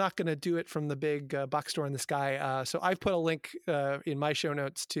I'm not going to do it from the big box store in the sky. So I've put a link in my show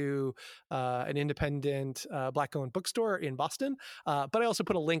notes to an independent Black-owned bookstore in Boston, but I also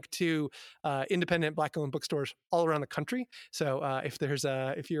put a link to independent Black-owned bookstores all around the country. So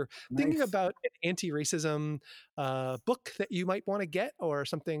if you're thinking about an anti-racism book that you might want to get, or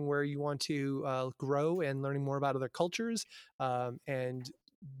something where you want to grow and learning more about other cultures, and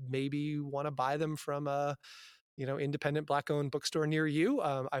maybe want to buy them from a independent Black-owned bookstore near you,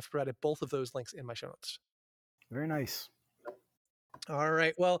 I've provided both of those links in my show notes. Very nice. All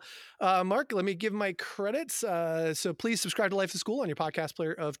right. Well, Mark, let me give my credits. So please subscribe to Life of School on your podcast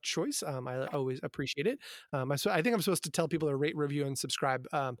player of choice. I always appreciate it. I think I'm supposed to tell people to rate, review, and subscribe,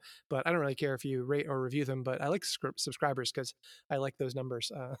 but I don't really care if you rate or review them, but I like subscribers because I like those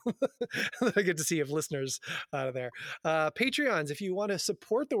numbers that I get to see of listeners out of there. Patreons, if you want to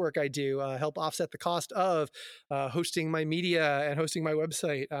support the work I do, help offset the cost of hosting my media and hosting my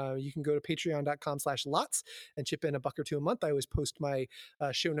website, you can go to patreon.com/lots and chip in $1 or $2 a month. I always post my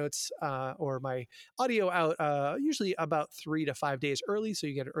show notes or my audio out usually about 3 to 5 days early, so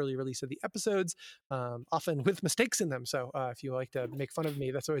you get an early release of the episodes, often with mistakes in them. So if you like to make fun of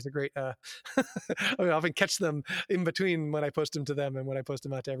me, that's always a great I often catch them in between when I post them to them and when I post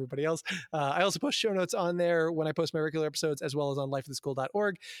them out to everybody else. I also post show notes on there when I post my regular episodes, as well as on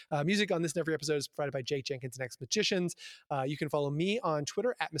lifeoftheschool.org. Music on this and every episode is provided by Jake Jenkins and Ex Magicians. You can follow me on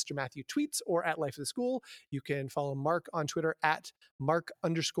Twitter at Mr. Matthew Tweets or at Life of the School. You can follow Mark on Twitter at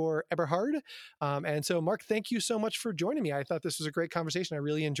Mark_Eberhard. And so, Mark, thank you so much for joining me. I thought this was a great conversation. I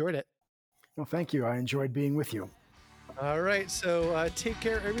really enjoyed it. Well, thank you. I enjoyed being with you. All right. So take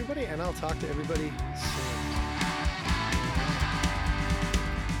care, everybody, and I'll talk to everybody soon.